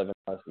 27.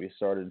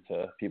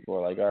 People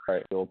were like, all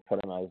right, we'll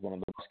put him as one of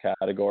the best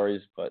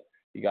categories. But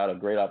he got a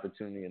great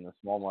opportunity in the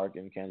small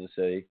market in Kansas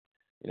City.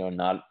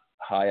 Not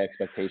high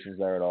expectations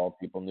there at all.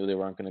 People knew they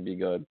weren't going to be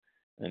good.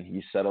 And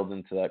he settled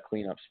into that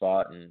cleanup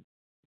spot, and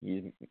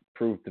he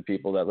proved to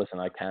people that, listen,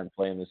 I can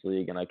play in this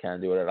league and I can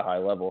do it at a high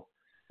level.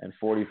 And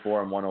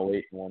 44 and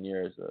 108 in 1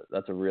 year,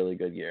 that's a really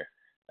good year.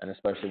 And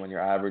especially when your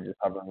average is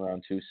hovering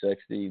around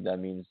 260, that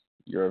means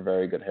you're a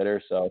very good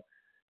hitter. So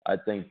I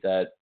think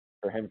that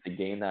for him to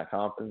gain that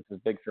confidence is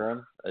big for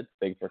him. It's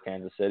big for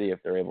Kansas City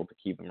if they're able to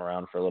keep him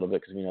around for a little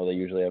bit, because we know they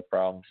usually have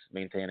problems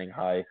maintaining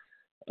high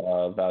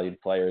valued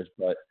players.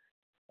 But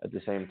at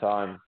the same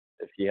time,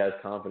 if he has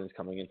confidence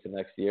coming into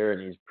next year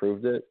and he's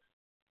proved it,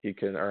 he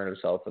can earn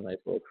himself a nice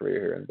little career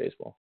here in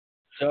baseball.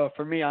 So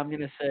for me, I'm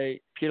going to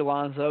say Pete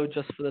Alonso,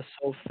 just for the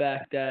sole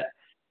fact that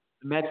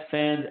the Mets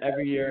fans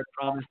every year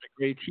promised a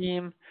great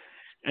team,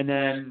 and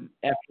then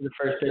after the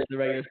first pitch of the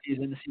regular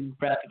season, the season's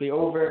practically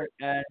over.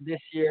 And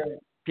this year,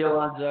 Pete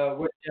Alonso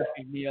with Jeff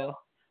McNeil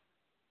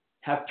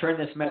have turned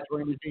this Mets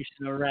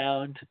organization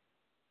around.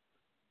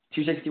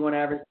 261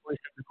 average,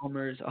 47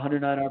 homers,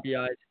 109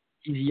 RBIs.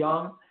 He's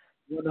young.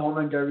 He won the home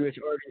run derby, which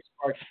already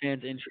sparks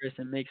fans' interest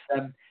and makes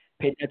them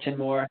pay attention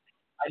more.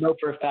 I know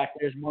for a fact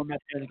there's more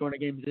Mets fans going to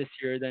games this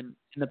year than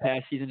in the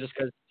past season, just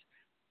because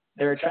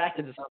they're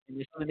attracted to something.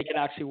 There's something they can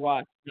actually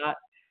watch,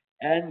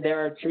 and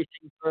they're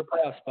chasing for a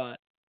playoff spot.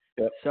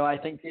 Yep. So I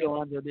think Pete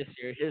Alonso this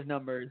year, his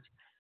numbers,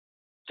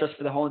 just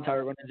for the whole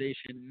entire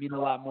organization, mean a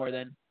lot more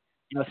than,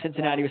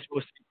 Cincinnati was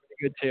supposed to be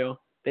pretty good too.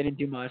 They didn't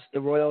do much. The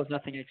Royals,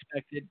 nothing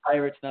expected.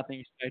 Pirates, nothing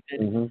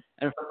expected. Mm-hmm.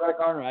 And for Brett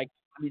Gardner,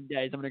 he's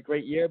having a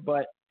great year,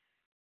 but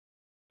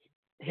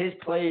his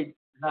play is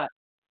not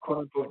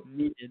quote-unquote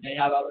needed. They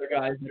have other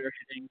guys that are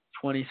hitting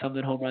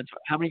 20-something home runs.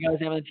 How many guys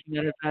have on the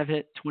team that have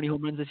hit 20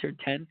 home runs this year?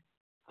 10?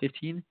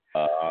 15?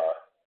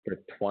 For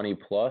 20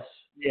 plus?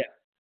 Yeah.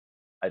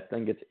 I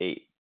think it's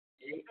 8.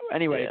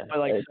 Anyway, yeah.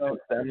 But it's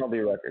the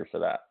MLB record for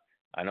that.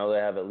 I know they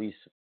have at least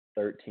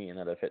 13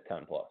 that have hit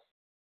 10 plus.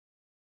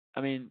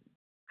 I mean,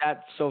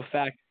 that sole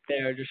fact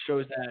there just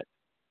shows that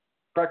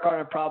Brett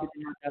Gardner probably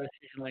did not have a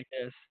season like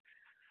this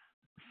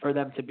for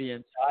them to be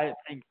in. So I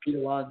think Pete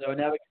Alonso.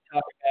 Now we can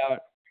talk about,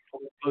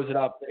 before we close it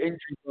up, the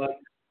injury bug.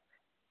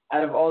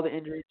 Out of all the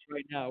injuries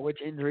right now,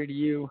 which injury do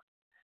you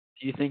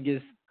think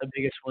is the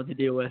biggest one to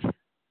deal with?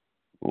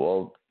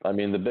 Well, I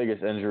mean, the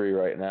biggest injury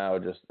right now,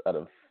 just out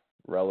of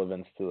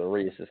relevance to the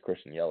race, is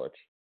Christian Yelich.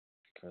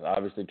 Because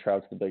obviously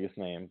Trout's the biggest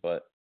name,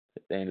 but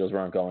the Angels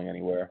weren't going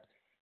anywhere.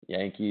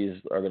 Yankees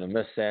are going to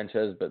miss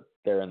Sanchez, but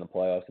they're in the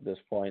playoffs at this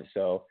point.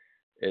 So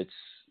it's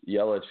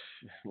Yelich,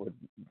 with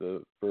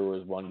the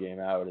Brewers 1 game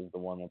out, is the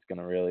one that's going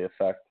to really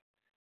affect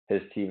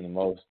his team the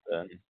most.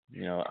 And,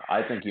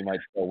 I think he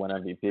might still win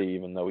MVP,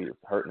 even though he's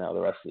hurt now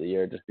the rest of the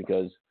year, just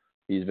because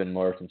he's been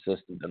more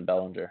consistent than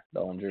Bellinger.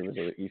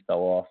 He fell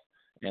off.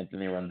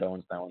 Anthony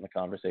Rendon's now in the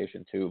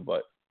conversation too,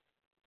 but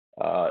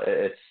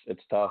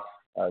it's tough.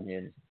 I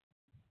mean,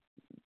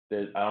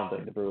 I don't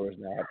think the Brewers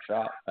now have a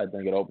shot. I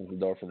think it opens the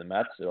door for the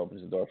Mets. It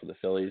opens the door for the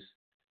Phillies.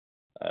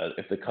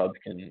 If the Cubs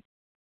can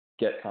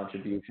get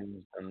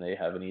contributions, then they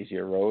have an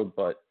easier road.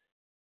 But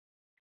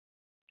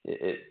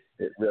it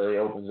really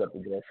opens up the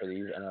door for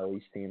these NL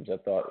East teams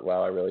that thought,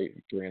 wow, I really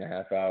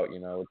 3.5 out,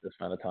 with this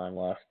kind of time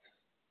left.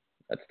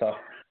 That's tough.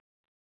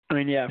 I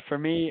mean, yeah, for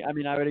me,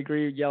 I would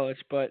agree with Yelich,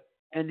 but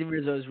Andy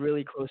Rizzo is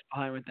really close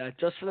behind with that,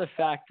 just for the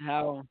fact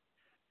how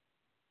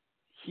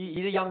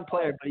he's a young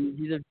player, but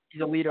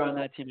he's a leader on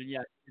that team. And yeah,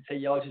 you could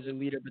say Yelich is a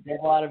leader, but there's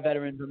a lot of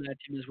veterans on that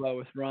team as well,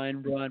 with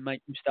Ryan Braun,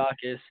 Mike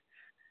Moustakas.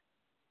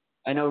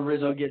 I know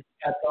Rizzo gets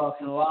cat talks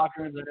in the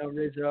locker rooms. I know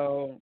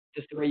Rizzo,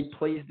 just the way he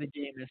plays the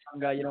game, is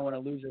some guy you don't want to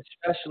lose,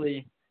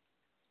 especially.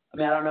 I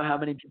don't know how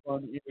many people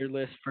on your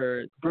list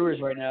for Brewers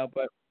right now,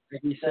 but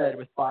like you said,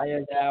 with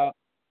Baez out,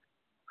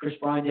 Chris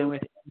Bryant dealing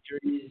with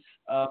injuries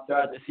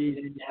throughout the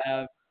season, you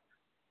have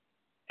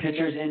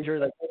pitchers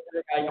injured. Like, that's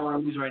the guy you don't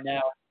want to lose right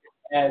now.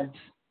 It adds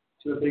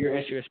to a bigger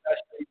issue,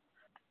 especially,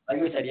 like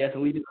we said, he has to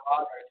lead in the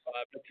Padres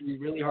spot, but it's going to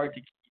be really hard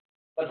to keep.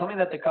 But something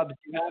that the Cubs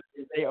do have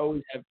is they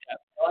always have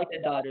depth. I like the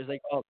Dodgers,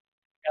 like, a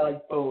guy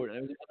like Bode.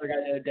 There was another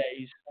guy the other day,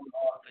 he's going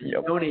off.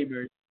 Yep. No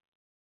neighbors.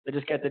 They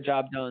just get the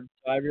job done.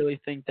 So I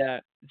really think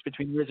that it's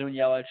between Rizzo and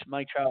Yelich.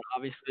 Mike Trout,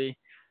 obviously,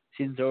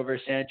 season's over.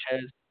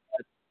 Sanchez,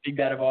 big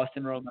bat of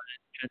Austin Roma,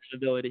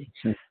 defensive ability.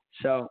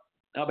 So,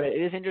 no, but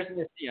it is interesting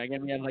to see.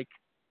 Again, we have like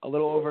a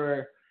little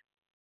over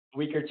a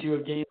week or two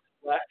of games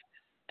left,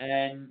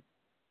 and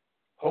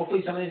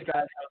hopefully some of these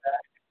guys come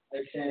back,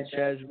 like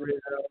Sanchez,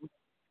 Rizzo.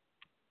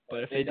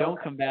 But if they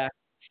don't come back,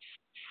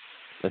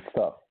 it's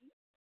tough.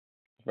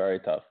 It's very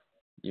tough.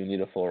 You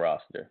need a full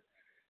roster.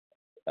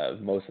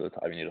 Most of the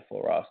time, you need a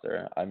full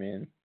roster.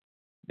 The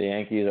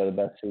Yankees are the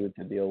best suited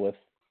to deal with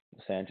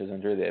the Sanchez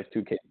injury. They have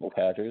two capable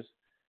catchers,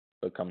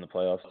 but come the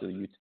playoffs,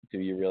 do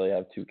you really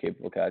have two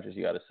capable catchers?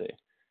 You got to see.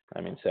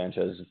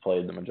 Sanchez has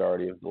played the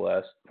majority of the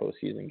last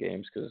postseason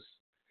games because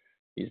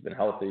he's been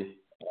healthy.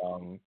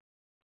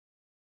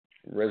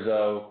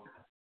 Rizzo,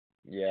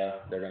 yeah,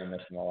 they're going to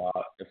miss him a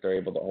lot if they're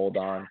able to hold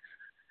on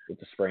with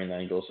the sprained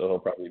ankle, so he'll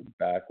probably be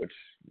back, which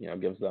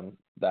gives them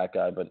that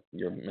guy. But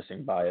you're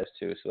missing Baez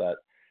too, so that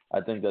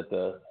I think that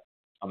the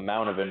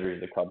amount of injuries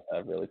the Cubs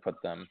have really put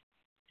them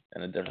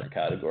in a different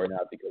category now.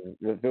 Because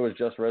if it was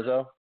just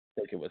Rizzo,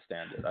 they could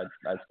withstand it.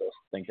 I still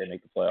think they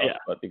make the playoffs, yeah.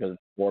 But because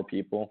it's 4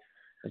 people,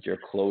 it's your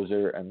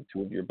closer and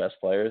 2 of your best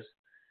players,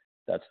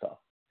 that's tough.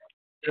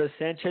 Does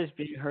Sanchez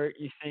being hurt,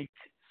 you think,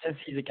 since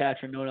he's a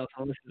catcher, no one else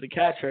on the list is a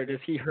catcher, does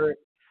he hurt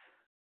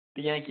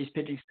the Yankees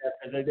pitching staff?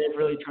 Because they've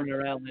really turned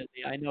around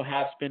lately. I know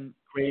Happ's been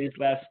great his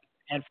last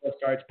handful of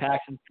starts.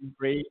 Paxton's been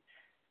great.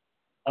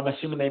 I'm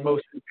assuming they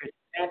mostly pitched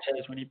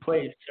Sanchez when he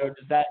played. So you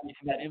think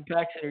that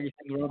impacts it, or you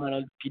think Roman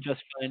will be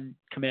just fine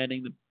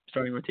commanding the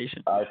starting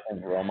rotation? I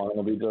think Roman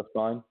will be just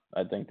fine.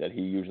 I think that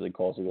he usually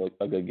calls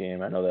a good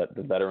game. I know that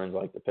the veterans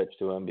like to pitch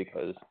to him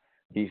because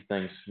he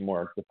thinks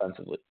more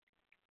defensively.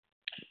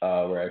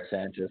 Whereas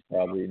Sanchez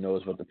probably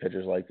knows what the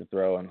pitchers like to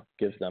throw and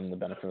gives them the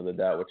benefit of the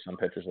doubt, which some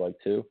pitchers like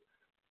too.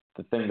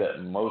 The thing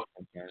that most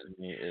concerns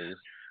me is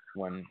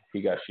when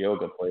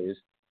Higashioka plays,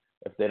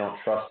 if they don't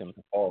trust him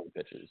to call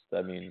the pitches,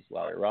 that means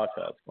Larry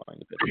Rothschild's calling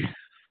the pitches.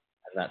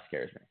 And that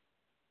scares me.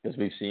 Because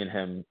we've seen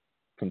him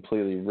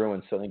completely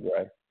ruin Sonny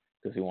Gray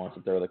because he wants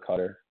to throw the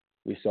cutter.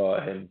 We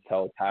saw him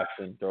tell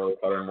Paxton, throw the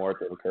cutter more,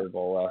 throw the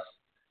curveball less.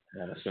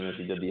 And as soon as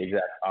he did the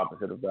exact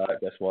opposite of that,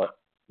 guess what?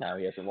 Now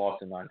he hasn't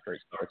lost in 9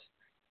 straight starts.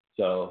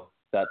 So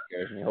that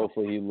scares me.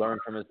 Hopefully he learned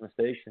from his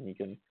mistakes and he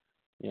can,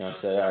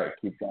 say, all right,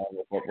 keep going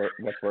with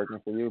what's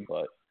working for you.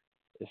 But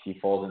if he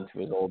falls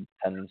into his old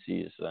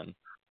tendencies, then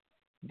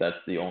that's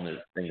the only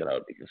thing that I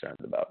would be concerned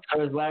about.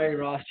 So is Larry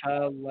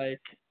Rothschild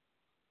like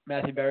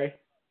Matthew Berry?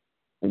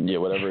 Yeah,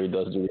 whatever he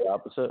does, do the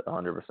opposite,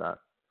 100%.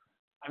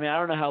 I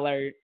don't know how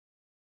Larry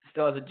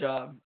still has a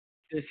job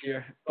this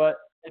year, but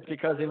it's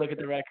because they look at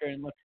the record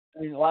and look.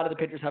 A lot of the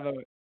pitchers have a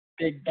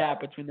big gap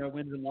between their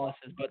wins and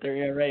losses, but their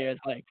ERA is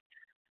like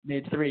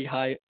mid-3,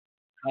 high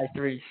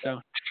 3. So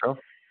True.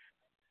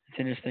 It's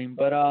interesting.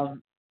 But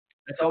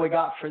that's all we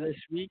got for this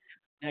week.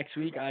 Next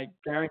week, I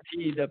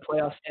guarantee the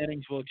playoff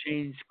standings will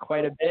change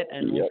quite a bit,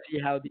 and we'll see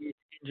how these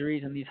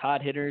injuries and these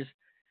hot hitters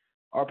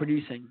are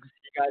producing.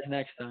 See you guys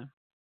next time.